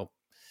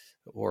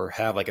 or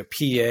have like a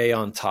PA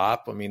on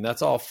top.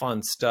 That's all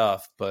fun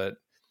stuff, but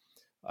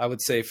I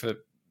would say for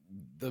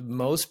the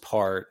most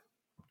part,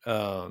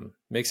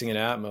 mixing in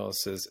Atmos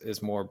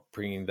is more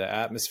bringing the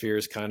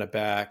atmospheres kind of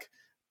back,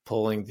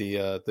 pulling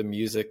the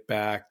music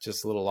back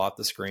just a little off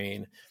the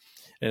screen.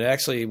 And it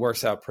actually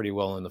works out pretty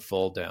well in the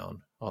fold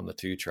down on the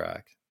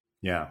 2-track.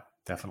 Yeah,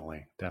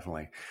 definitely.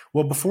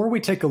 Well, before we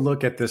take a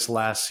look at this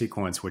last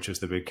sequence, which is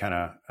the big kind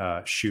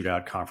of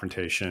shootout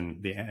confrontation,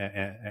 the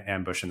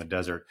ambush in the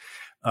desert,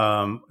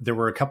 there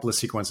were a couple of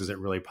sequences that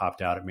really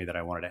popped out at me that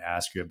I wanted to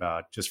ask you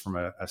about, just from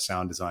a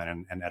sound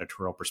design and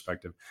editorial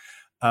perspective.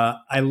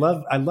 I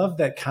love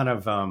that kind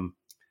of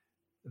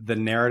the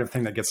narrative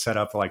thing that gets set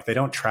up. Like, they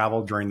don't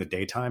travel during the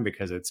daytime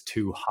because it's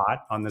too hot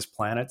on this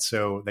planet,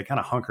 so they kind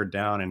of hunkered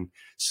down, and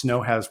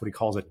Snow has what he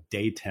calls a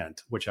day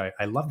tent, which I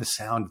love the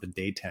sound of the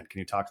day tent. Can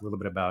you talk a little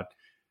bit about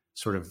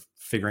sort of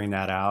figuring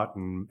that out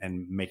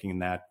and making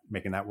that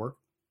work?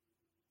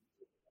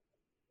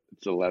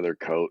 It's a leather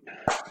coat.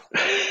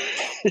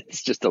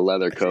 It's just a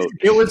leather coat.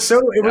 It was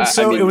so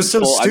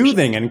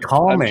soothing and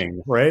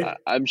calming, right?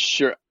 I'm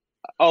sure.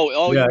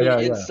 Oh, yeah, you mean yeah,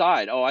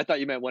 inside? Yeah. Oh, I thought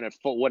you meant when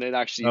it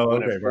actually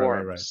it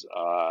forms.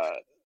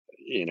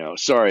 Right.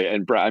 Sorry,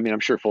 and I'm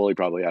sure Foley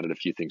probably added a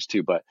few things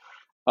too, but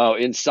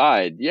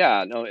inside,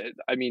 yeah, no,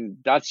 I mean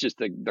that's just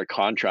the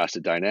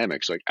contrasted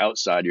dynamics. Like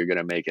outside, you're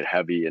gonna make it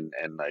heavy and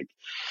like,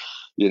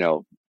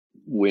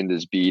 wind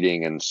is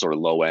beating and sort of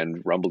low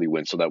end rumbly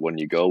wind, so that when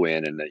you go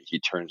in and he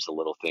turns the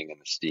little thing in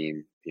the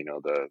steam,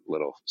 the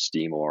little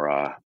steam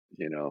aura,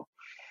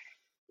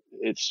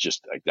 it's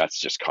just like that's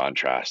just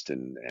contrast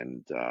and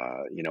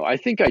I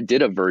think I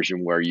did a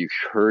version where you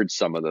heard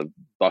some of the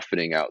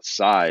buffeting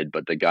outside,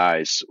 but the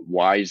guys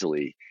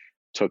wisely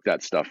took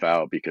that stuff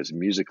out because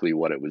musically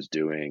what it was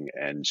doing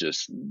and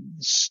just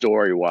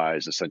story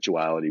wise the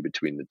sensuality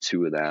between the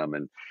two of them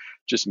and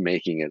just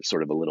making it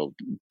sort of a little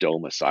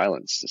dome of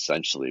silence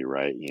essentially,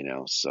 right?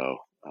 So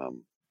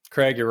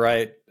Craig, you're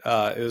right.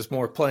 It was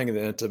more playing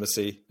the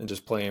intimacy and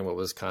just playing what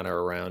was kind of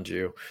around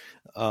you.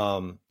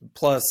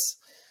 Plus,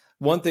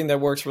 one thing that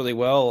works really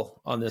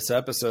well on this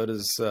episode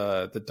is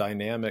the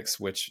dynamics,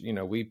 which,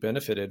 we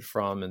benefited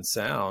from in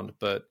sound,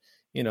 but,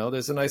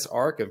 there's a nice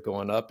arc of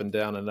going up and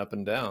down and up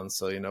and down.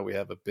 So, we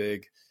have a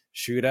big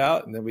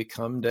shootout and then we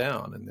come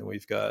down and then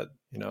we've got,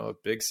 a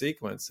big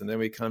sequence and then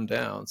we come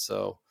down.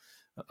 So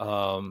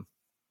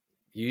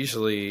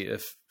usually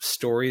if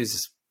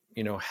stories,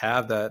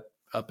 have that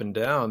up and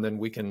down, then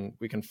we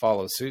can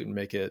follow suit and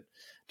make it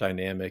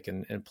dynamic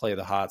and play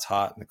the hot's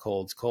hot and the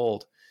cold's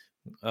cold.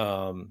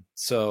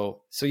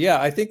 So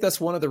yeah, I think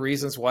that's one of the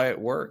reasons why it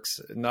works.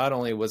 Not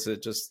only was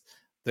it just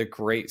the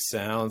great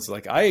sounds,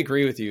 like I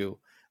agree with you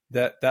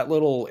that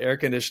little air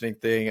conditioning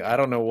thing, I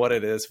don't know what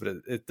it is, but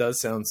it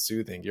does sound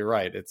soothing. You're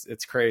right.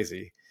 It's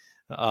crazy.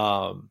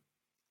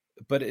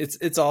 But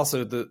it's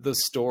also the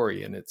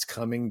story, and it's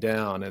coming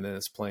down and then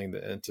it's playing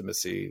the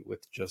intimacy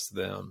with just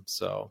them.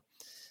 So,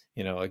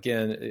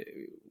 again,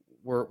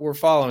 we're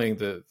following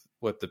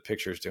what the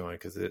picture's doing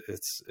because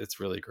it's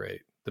really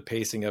great. The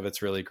pacing of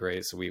it's really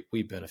great. So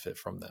we benefit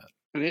from that.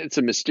 I mean,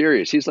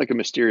 he's like a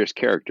mysterious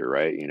character,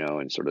 right?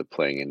 And sort of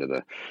playing into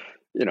the,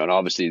 and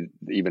obviously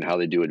even how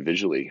they do it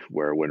visually,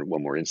 where when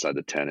we're inside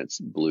the tent, it's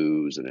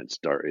blues and it's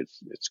dark,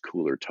 it's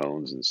cooler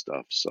tones and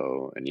stuff.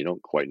 So, and you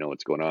don't quite know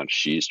what's going on.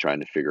 She's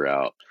trying to figure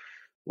out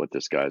what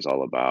this guy's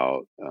all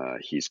about.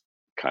 He's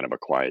kind of a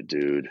quiet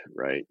dude,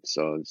 right?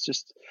 So it's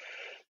just,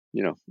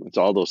 it's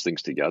all those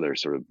things together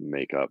sort of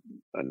make up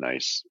a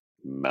nice,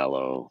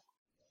 mellow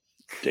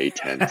day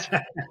tent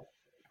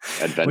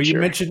adventure. Well,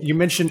 you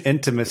mentioned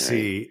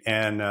intimacy, right?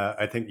 And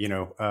I think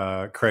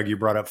Craig, you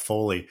brought up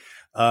Foley.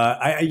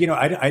 I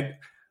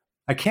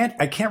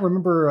can't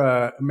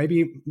remember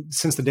maybe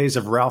since the days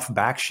of Ralph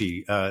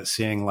Bakshi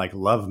seeing like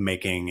love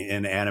making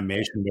in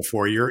animation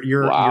before.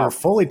 Your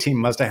Foley team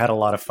must have had a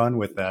lot of fun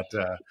with that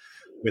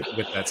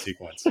with that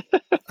sequence.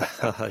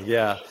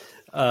 Yeah.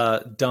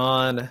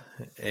 Dawn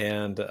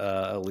and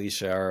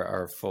Alicia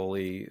are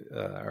Foley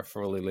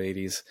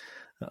ladies.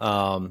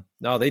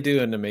 No, they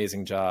do an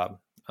amazing job.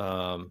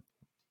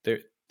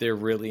 They're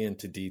really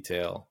into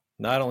detail,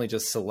 not only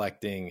just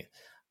selecting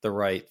the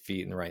right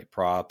feet and the right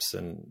props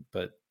and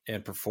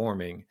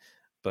performing,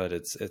 but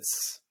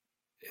it's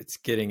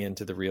getting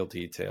into the real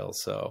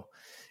details. So,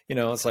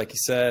 it's like you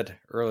said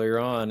earlier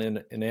on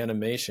in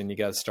animation, you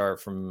got to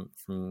start from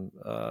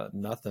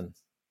nothing.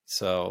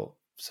 So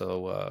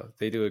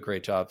they do a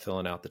great job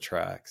filling out the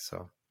track.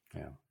 So,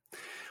 yeah,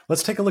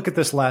 let's take a look at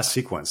this last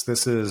sequence.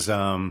 This is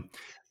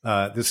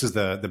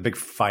the big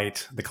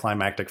fight, the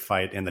climactic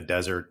fight in the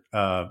desert.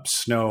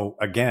 Snow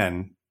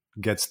again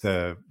gets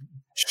the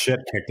shit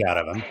kicked out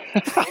of him.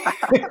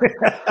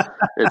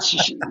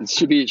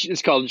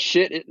 It's called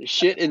shit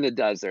in the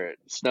desert.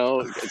 Snow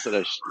instead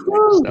of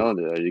snow in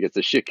the desert, you get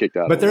the shit kicked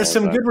out. But there's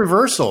some good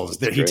reversals.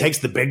 He takes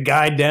the big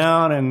guy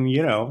down, and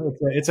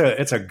it's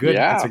a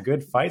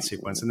good fight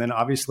sequence. And then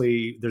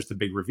obviously there's the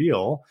big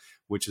reveal,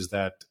 which is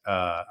that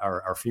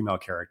our female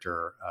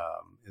character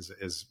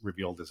is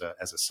revealed as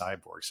a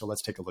cyborg. So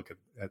let's take a look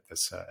at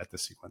this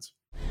sequence.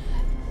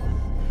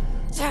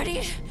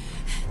 Daddy,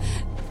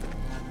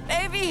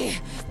 baby.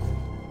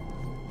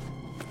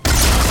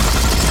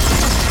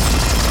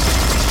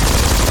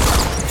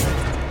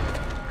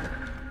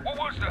 What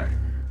was that?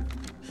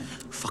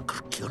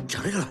 Fucker killed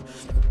Jarilla.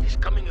 He's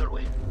coming your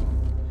way.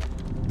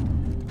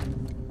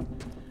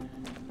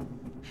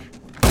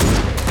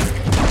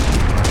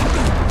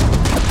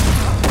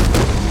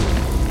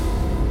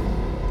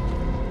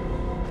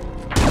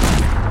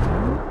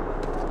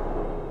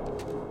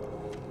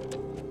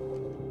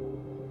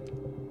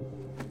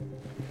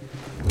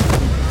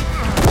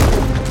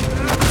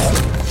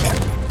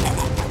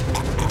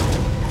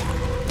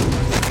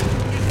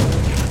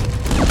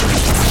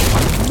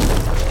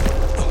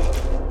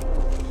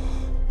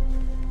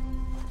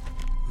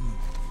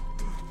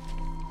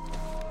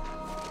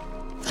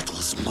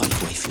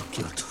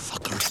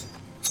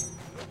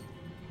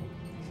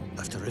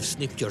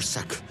 Snipped your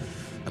sack.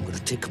 I'm gonna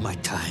take my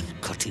time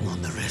cutting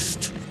on the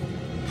rest.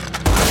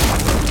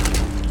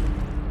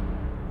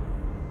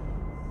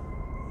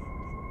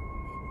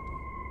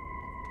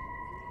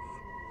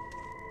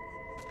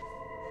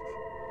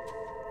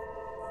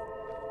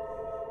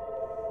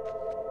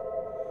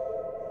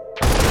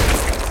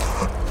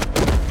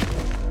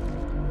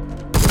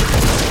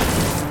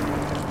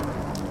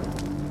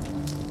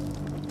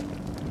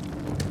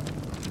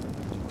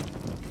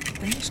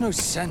 It makes no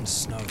sense,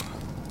 Snow.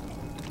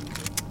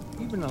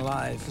 You've been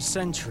alive for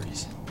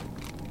centuries.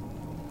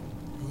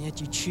 And yet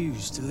you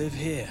choose to live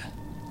here,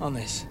 on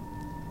this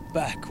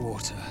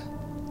backwater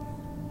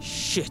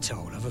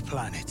shithole of a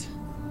planet.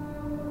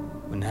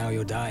 Well, now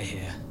you'll die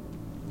here.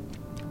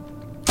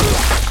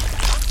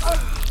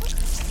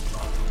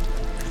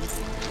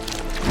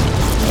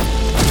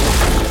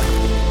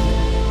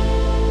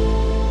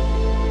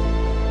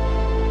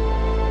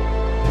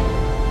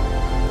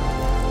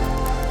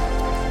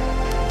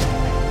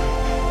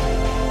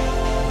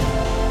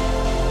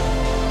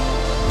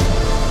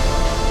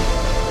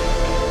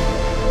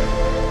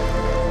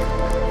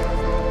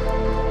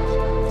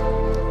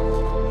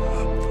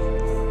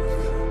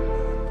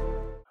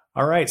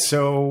 All right.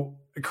 So,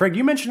 Craig,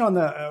 you mentioned on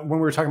the when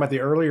we were talking about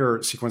the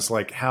earlier sequence,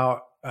 like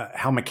how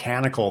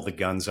mechanical the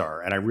guns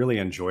are, and I really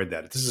enjoyed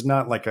that. This is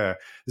not like a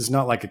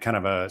kind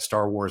of a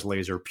Star Wars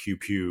laser pew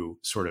pew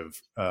sort of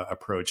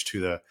approach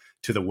to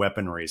the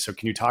weaponry. So,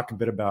 can you talk a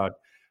bit about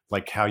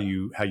like how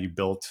you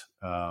built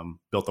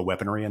the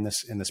weaponry in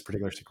this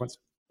particular sequence?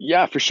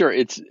 Yeah, for sure.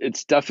 It's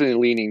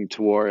definitely leaning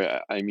toward.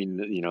 I mean,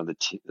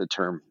 the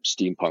term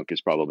steampunk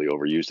is probably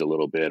overused a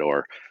little bit,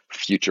 or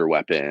future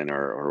weapon,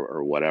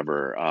 or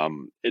whatever.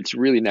 It's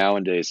really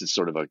nowadays. It's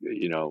sort of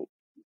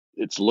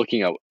it's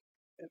looking at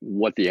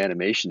what the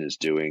animation is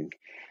doing,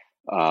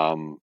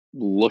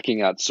 looking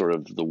at sort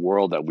of the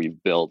world that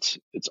we've built.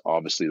 It's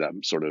obviously that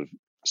sort of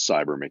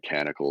cyber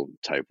mechanical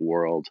type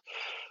world.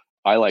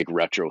 I like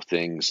retro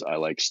things. I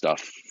like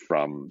stuff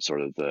from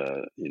sort of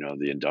the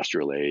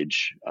industrial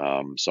age.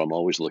 So I'm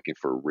always looking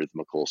for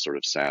rhythmical sort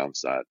of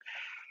sounds that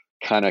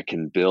kind of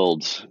can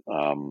build,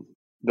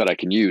 that I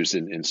can use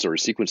in sort of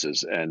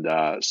sequences. And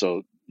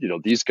so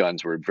these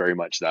guns were very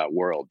much that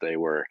world.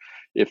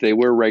 If they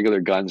were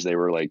regular guns, they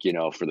were like,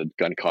 for the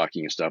gun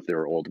cocking and stuff, they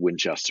were old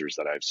Winchesters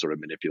that I've sort of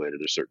manipulated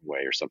a certain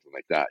way or something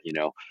like that,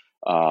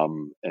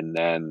 and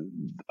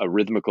then a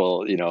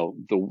rhythmical,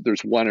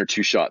 there's one or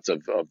two shots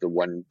of the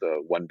one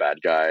bad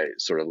guy,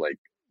 sort of like,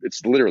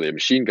 it's literally a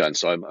machine gun.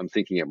 So I'm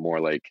thinking it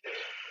more like,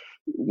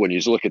 when you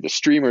look at the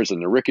streamers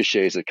and the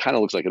ricochets, it kind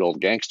of looks like an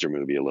old gangster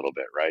movie a little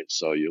bit, right?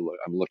 So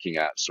I'm looking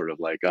at sort of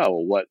like, oh,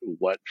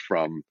 what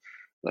from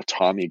the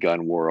Tommy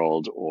gun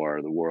world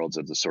or the worlds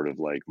of the sort of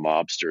like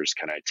mobsters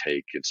can I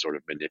take and sort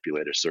of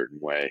manipulate a certain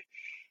way?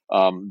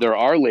 There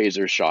are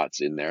laser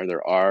shots in there.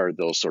 There are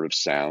those sort of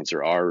sounds.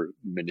 There are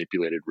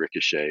manipulated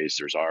ricochets.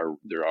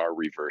 There are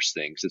reverse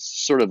things.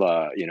 It's sort of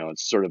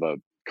a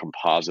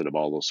composite of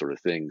all those sort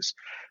of things.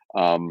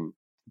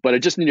 But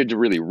it just needed to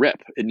really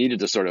rip. It needed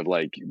to sort of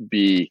like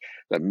be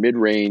that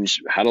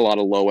mid-range, had a lot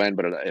of low end,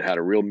 but it had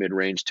a real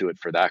mid-range to it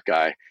for that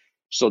guy.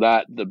 So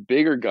that the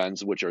bigger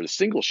guns, which are the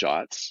single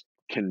shots,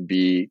 can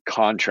be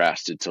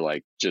contrasted to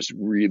like just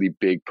really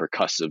big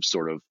percussive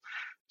sort of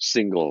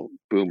single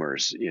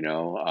boomers,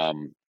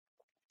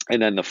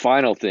 and then the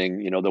final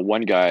thing, the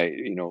one guy,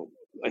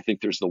 I think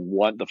there's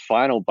the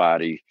final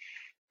body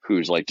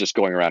who's like just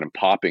going around and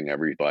popping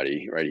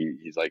everybody, right?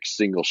 He's like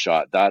single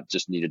shot. That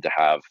just needed to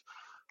have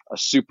a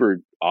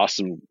super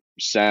awesome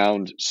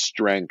sound,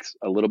 strength,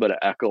 a little bit of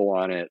echo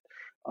on it,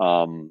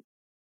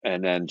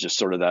 and then just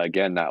sort of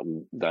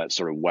that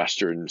sort of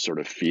Western sort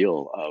of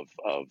feel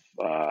of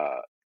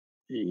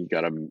you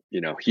gotta,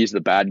 he's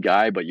the bad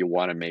guy, but you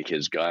want to make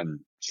his gun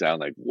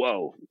sound like,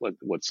 whoa,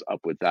 what's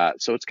up with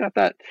that? So it's got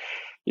that,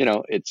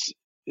 it's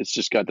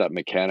just got that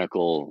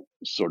mechanical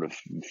sort of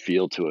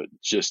feel to it,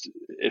 just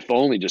if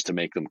only just to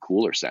make them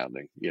cooler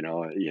sounding,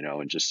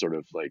 and just sort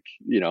of like,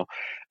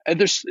 and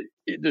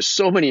there's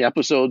so many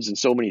episodes and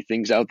so many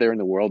things out there in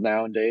the world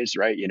nowadays,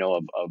 right?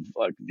 Of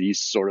like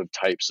these sort of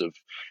types of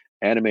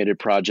animated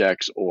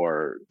projects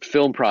or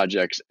film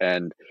projects,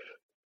 and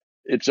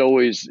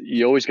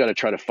you always got to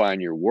try to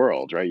find your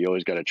world, right? You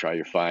always got to try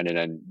your find. And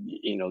then,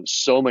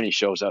 so many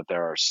shows out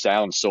there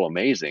sound so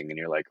amazing. And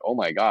you're like, oh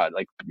my God,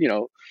 like,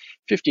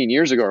 15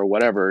 years ago or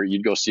whatever,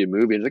 you'd go see a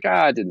movie and it's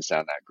like, it didn't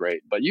sound that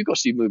great. But you go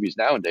see movies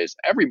nowadays,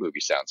 every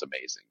movie sounds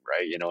amazing,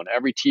 right? And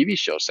every TV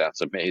show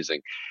sounds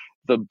amazing.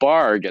 The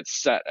bar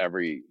gets set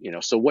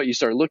so what you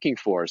start looking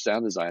for,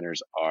 sound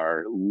designers,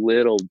 are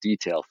little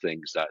detail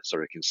things that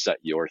sort of can set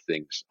your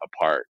things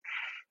apart.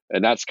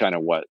 And that's kind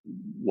of what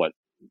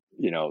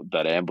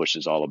that Ambush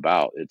is all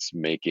about. It's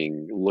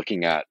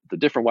looking at the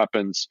different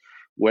weapons,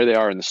 where they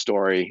are in the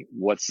story,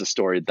 what's the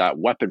story that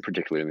weapon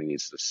particularly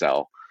needs to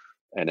sell,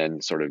 and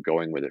then sort of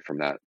going with it from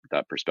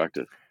that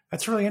perspective.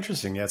 That's really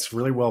interesting. Yeah, it's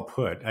really well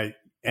put.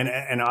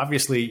 And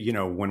obviously,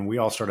 when we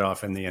all started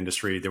off in the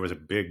industry, there was a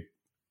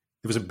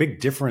big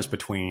difference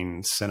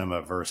between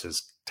cinema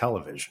versus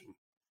television.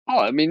 Oh,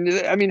 I mean,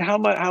 how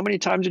many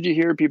times did you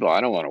hear people,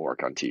 I don't want to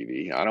work on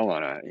TV. I don't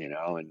want to,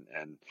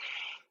 and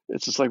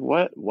it's just like,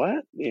 what,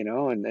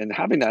 and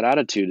having that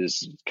attitude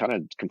is kind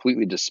of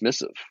completely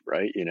dismissive,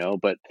 right?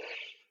 But,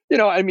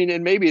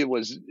 and maybe it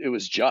was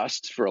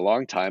just for a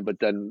long time, but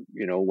then,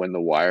 when The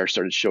Wire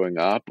started showing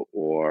up,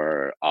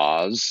 or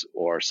Oz,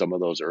 or some of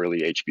those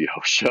early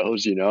HBO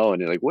shows, and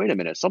you're like, wait a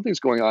minute,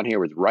 something's going on here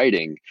with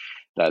writing.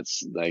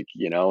 that's like,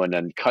 and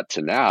then cut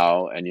to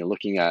now, and you're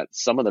looking at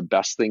some of the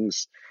best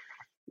things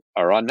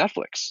are on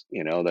Netflix,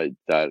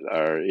 that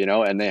are,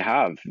 and they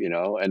have,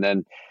 and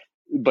then,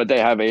 but they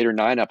have 8 or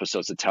 9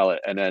 episodes to tell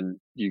it. And then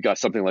you got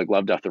something like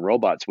Love, Death and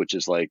Robots, which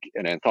is like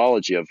an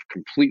anthology of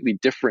completely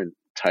different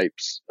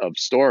types of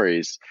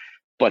stories,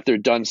 but they're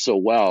done so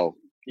well.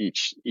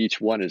 Each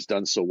one is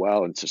done so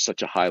well and to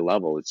such a high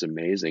level. It's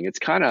amazing. It's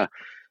kind of,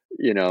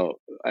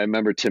 I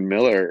remember Tim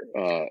Miller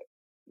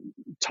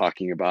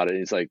talking about it.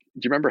 He's like,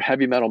 do you remember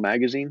Heavy Metal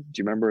Magazine? Do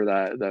you remember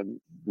that,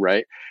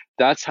 right?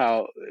 That's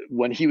how,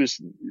 when he was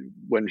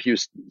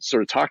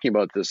sort of talking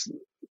about this,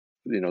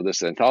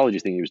 this anthology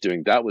thing he was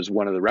doing, that was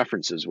one of the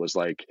references, was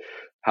like,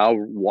 how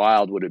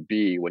wild would it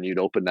be when you'd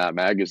open that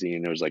magazine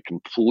and there was like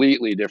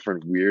completely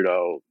different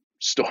weirdo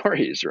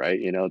stories, right?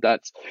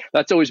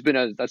 That's always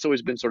been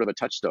sort of a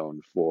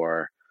touchstone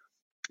for,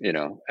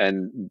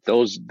 and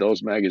those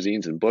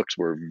magazines and books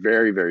were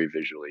very, very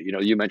visually,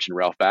 you mentioned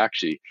Ralph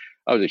Bakshi.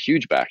 I was a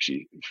huge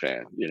Bakshi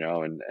fan,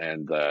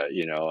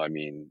 I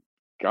mean,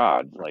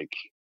 God, like,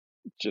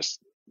 just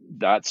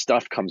that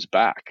stuff comes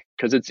back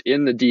because it's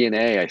in the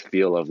DNA, I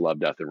feel, of Love,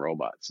 Death and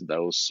Robots.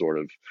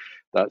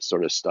 That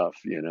sort of stuff,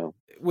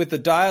 With the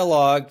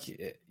dialogue,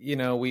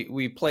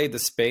 we played the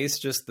space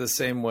just the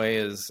same way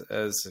as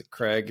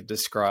Craig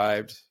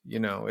described.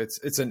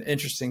 It's an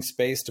interesting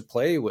space to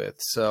play with.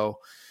 So,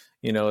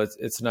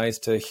 it's nice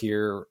to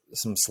hear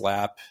some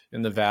slap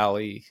in the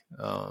valley.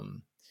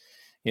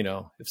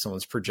 If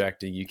someone's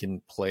projecting, you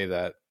can play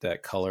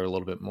that color a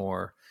little bit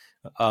more.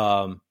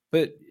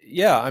 But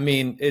yeah, I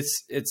mean,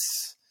 it's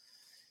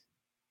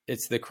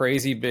the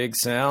crazy big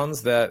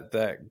sounds that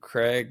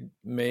Craig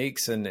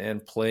makes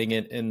and playing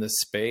it in the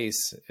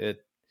space.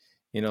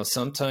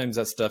 Sometimes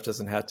that stuff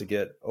doesn't have to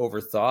get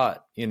overthought.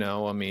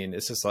 I mean,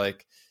 it's just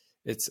like,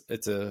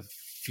 it's a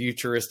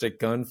futuristic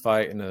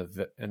gunfight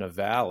in a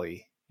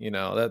valley.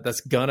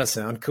 That's gonna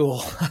sound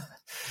cool.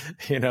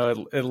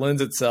 It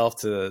lends itself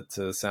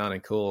to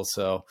sounding cool.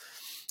 So,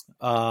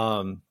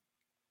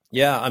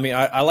 yeah, I mean,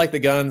 I like the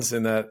guns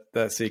in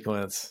that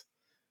sequence.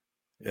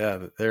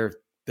 Yeah,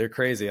 they're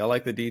crazy. I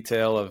like the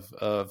detail of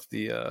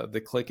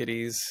the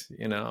clickities.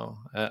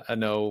 I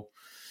know,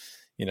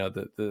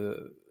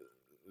 the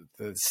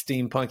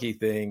steampunky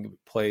thing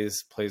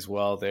plays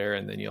well there,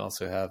 and then you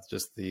also have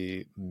just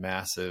the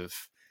massive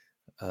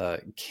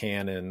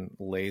cannon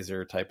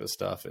laser type of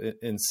stuff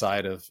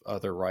inside of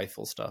other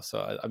rifle stuff.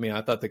 So I mean,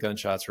 I thought the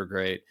gunshots were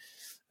great.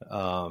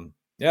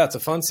 Yeah, it's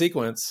a fun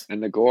sequence,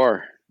 and the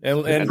gore.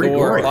 And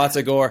gore, lots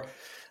of gore.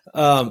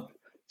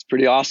 It's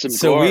pretty awesome.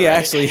 So gore, we right?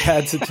 actually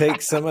had to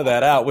take some of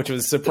that out, which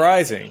was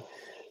surprising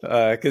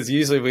because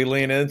usually we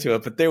lean into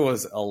it, but there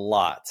was a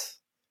lot.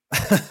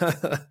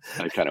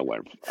 I kind of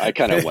went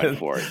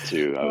for it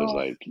too. I was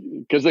like,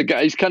 because the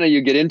guys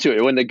you get into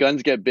it when the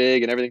guns get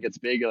big and everything gets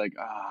big. You're like,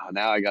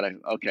 now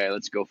okay,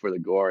 let's go for the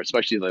gore,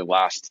 especially the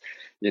last,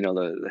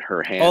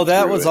 her hand. Oh,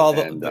 that was all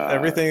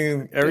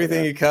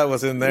everything you cut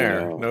was in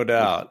there, no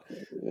doubt.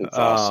 It's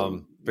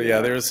awesome. But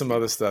yeah, there was some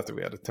other stuff that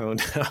we had to tone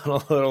down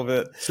a little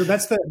bit. So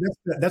that's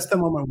the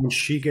moment when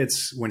she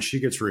gets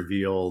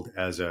revealed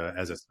as a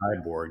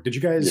cyborg. Did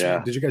you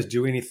guys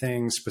do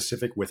anything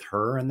specific with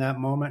her in that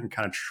moment and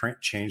kind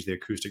of change the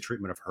acoustic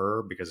treatment of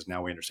her, because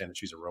now we understand that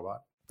she's a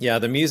robot? Yeah,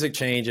 the music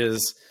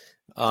changes.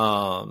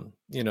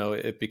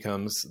 It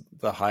becomes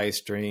the high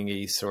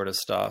stringy sort of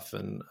stuff,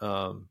 and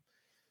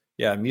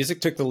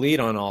music took the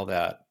lead on all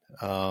that.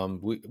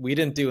 We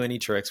didn't do any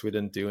tricks. We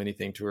didn't do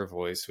anything to her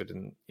voice. We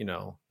didn't,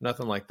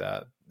 nothing like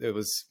that. It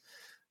was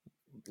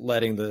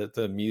letting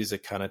the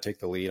music kind of take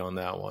the lead on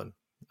that one.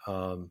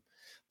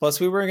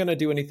 Plus we weren't going to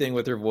do anything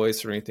with her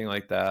voice or anything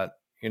like that.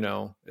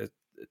 It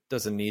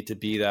doesn't need to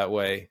be that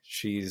way.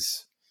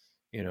 She's,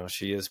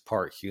 she is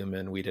part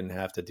human. We didn't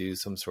have to do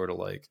some sort of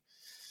like,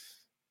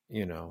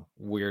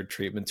 weird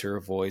treatment to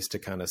her voice to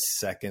kind of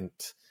second,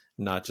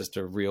 not just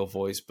a real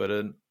voice, but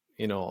an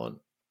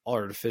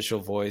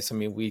artificial voice. I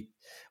mean, we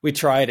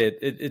tried it.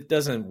 It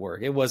doesn't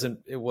work. It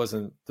wasn't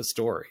the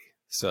story.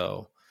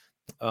 So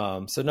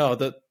no,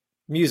 the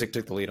music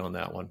took the lead on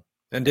that one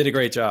and did a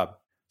great job.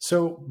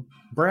 So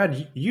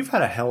Brad, you've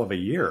had a hell of a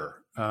year.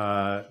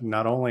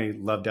 Not only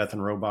Love, Death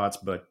and Robots,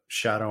 but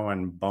Shadow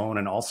and Bone,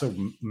 and also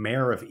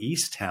Mayor of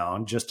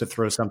Easttown, just to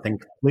throw something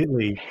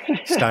completely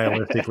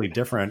stylistically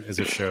different as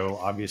a show.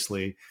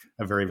 Obviously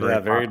a very,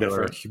 very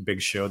popular,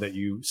 big show that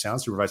you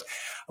sound supervise.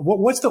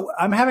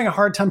 I'm having a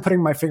hard time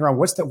putting my finger on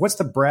what's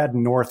the Brad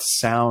North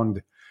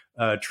sound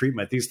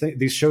treatment.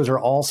 These shows are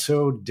all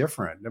so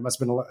different.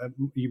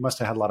 You must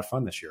have had a lot of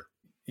fun this year.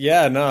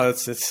 Yeah, no,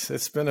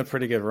 it's been a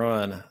pretty good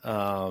run.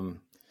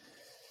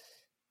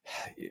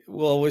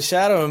 Well, with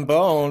Shadow and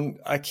Bone,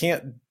 I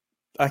can't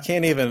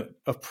even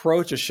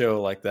approach a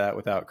show like that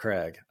without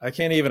Craig. I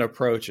can't even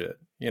approach it.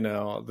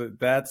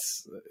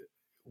 That's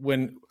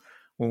when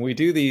we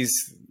do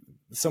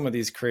some of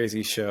these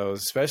crazy shows,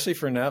 especially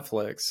for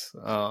Netflix.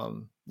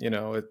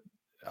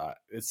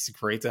 It's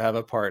great to have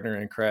a partner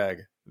in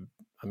Craig.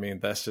 I mean,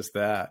 that's just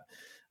that.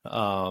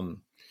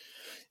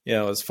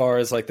 As far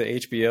as like the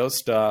HBO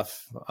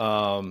stuff,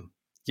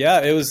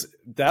 Yeah,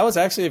 that was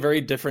actually a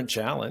very different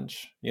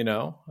challenge, you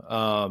know.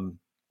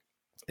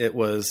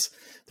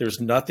 There's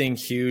nothing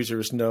huge, there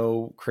was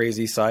no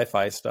crazy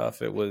sci-fi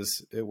stuff. It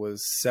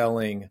was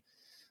selling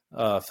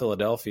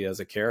Philadelphia as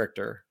a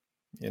character.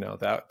 You know,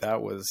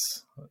 that was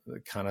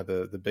kind of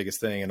the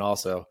biggest thing. And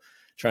also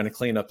trying to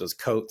clean up those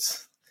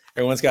coats.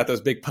 Everyone's got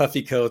those big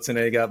puffy coats and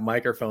they got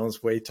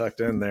microphones way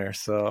tucked in there.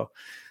 So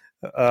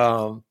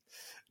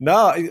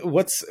no,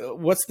 what's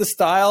the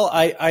style?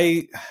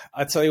 I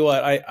tell you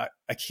what, I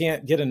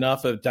can't get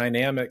enough of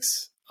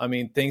dynamics. I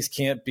mean, things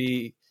can't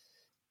be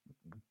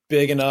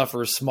big enough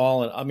or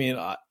small. And I mean,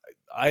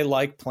 I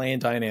like playing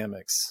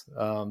dynamics.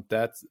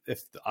 That's,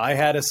 if I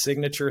had a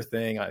signature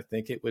thing, I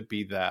think it would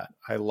be that.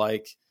 I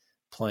like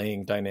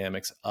playing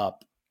dynamics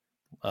up.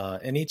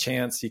 Any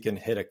chance you can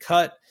hit a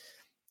cut,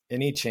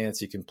 any chance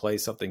you can play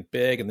something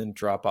big and then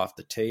drop off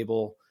the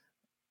table,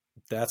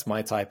 that's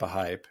my type of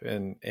hype.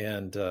 And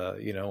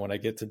you know, when I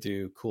get to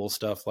do cool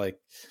stuff like,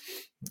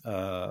 you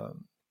know,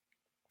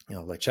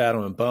 like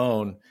Shadow and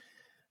Bone,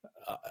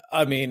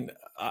 I mean,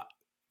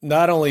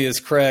 not only is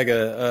Craig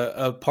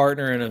a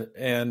partner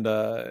and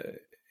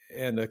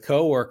a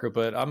coworker,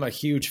 but I'm a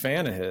huge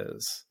fan of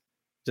his,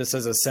 just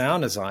as a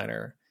sound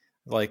designer.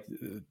 Like,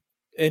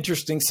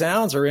 interesting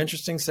sounds are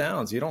interesting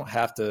sounds. You don't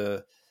have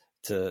to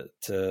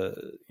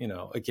you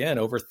know, again,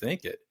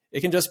 overthink it.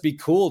 It can just be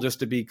cool just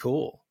to be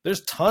cool.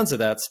 There's tons of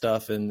that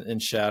stuff in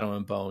Shadow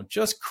and Bone,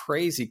 just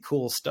crazy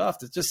cool stuff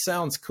that just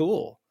sounds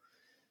cool.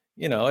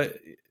 You know,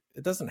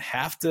 it doesn't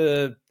have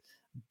to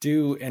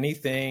do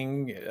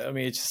anything. I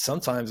mean,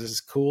 sometimes it's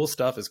cool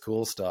stuff is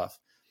cool stuff.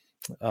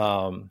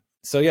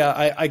 So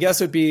yeah, I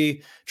guess it'd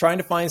be trying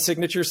to find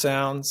signature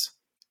sounds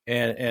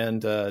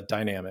and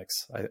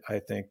dynamics. I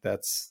think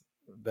that's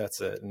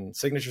it. And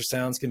signature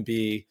sounds can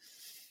be,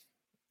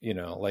 you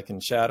know, like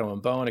in Shadow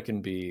and Bone, it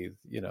can be,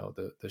 you know,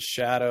 the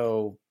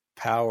shadow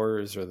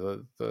powers or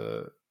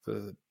the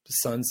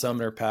sun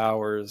summoner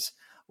powers,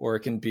 or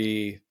it can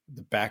be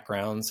the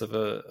backgrounds of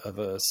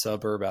a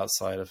suburb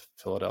outside of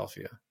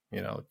Philadelphia.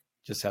 You know,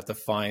 just have to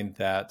find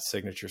that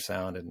signature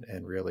sound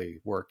and really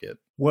work it.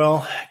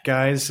 Well,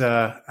 guys,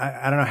 I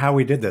don't know how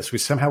we did this.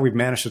 We've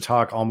managed to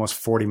talk almost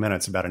 40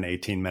 minutes about an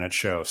 18-minute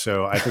show.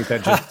 So I think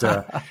that just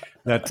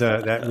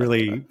that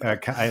really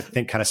I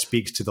think kind of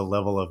speaks to the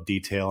level of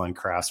detail and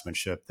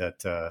craftsmanship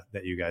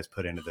that you guys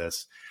put into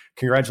this.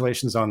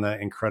 Congratulations on the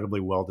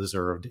incredibly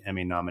well-deserved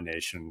Emmy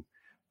nomination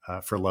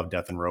for Love,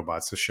 Death, and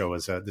Robots. The show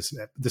was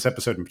this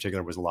episode in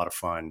particular was a lot of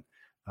fun.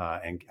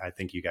 And I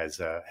think you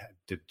guys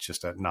did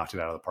just knocked it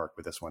out of the park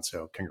with this one.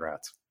 So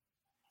congrats.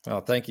 Oh,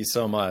 thank you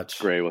so much.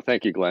 Great. Well,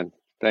 thank you, Glenn.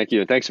 Thank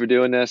you. And thanks for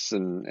doing this.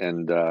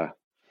 And I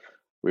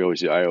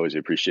always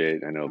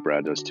appreciate, I know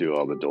Brad does too,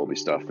 all the Dolby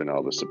stuff and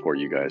all the support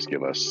you guys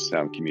give us,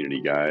 sound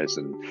community guys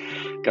and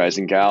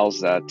gals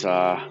that,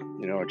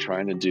 you know, are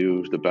trying to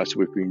do the best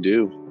we can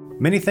do.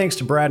 Many thanks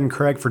to Brad and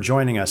Craig for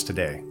joining us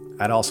today.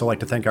 I'd also like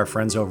to thank our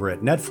friends over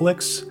at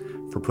Netflix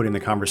for putting the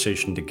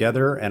conversation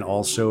together and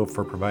also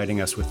for providing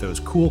us with those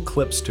cool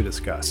clips to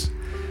discuss.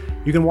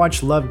 You can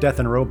watch Love, Death,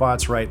 and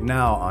Robots right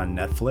now on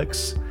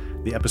Netflix.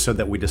 The episode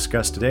that we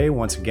discussed today,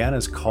 once again,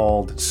 is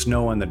called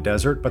Snow in the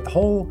Desert, but the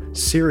whole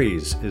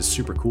series is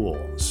super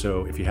cool.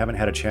 So if you haven't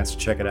had a chance to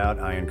check it out,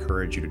 I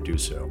encourage you to do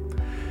so.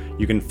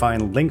 You can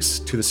find links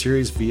to the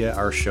series via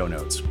our show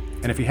notes.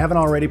 And if you haven't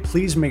already,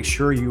 please make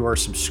sure you are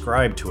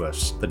subscribed to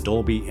us, the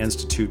Dolby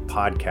Institute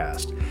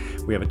podcast.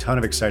 We have a ton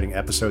of exciting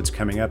episodes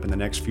coming up in the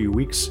next few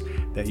weeks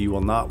that you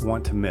will not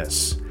want to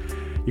miss.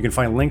 You can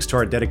find links to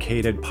our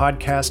dedicated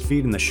podcast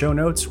feed in the show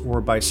notes or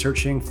by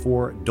searching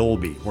for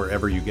Dolby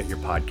wherever you get your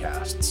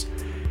podcasts.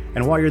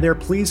 And while you're there,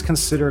 please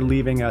consider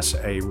leaving us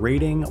a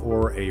rating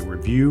or a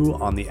review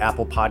on the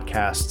Apple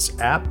Podcasts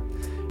app.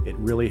 It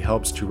really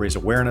helps to raise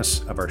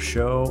awareness of our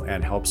show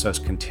and helps us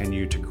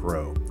continue to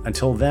grow.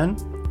 Until then,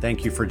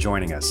 thank you for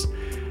joining us.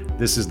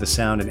 This is the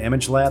Sound and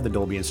Image Lab, the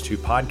Dolby Institute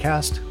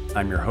podcast.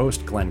 I'm your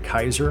host, Glenn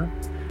Kaiser.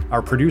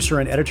 Our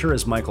producer and editor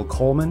is Michael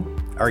Coleman.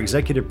 Our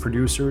executive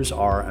producers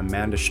are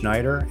Amanda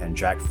Schneider and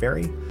Jack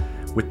Ferry,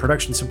 with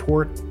production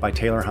support by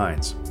Taylor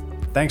Hines.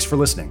 Thanks for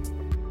listening.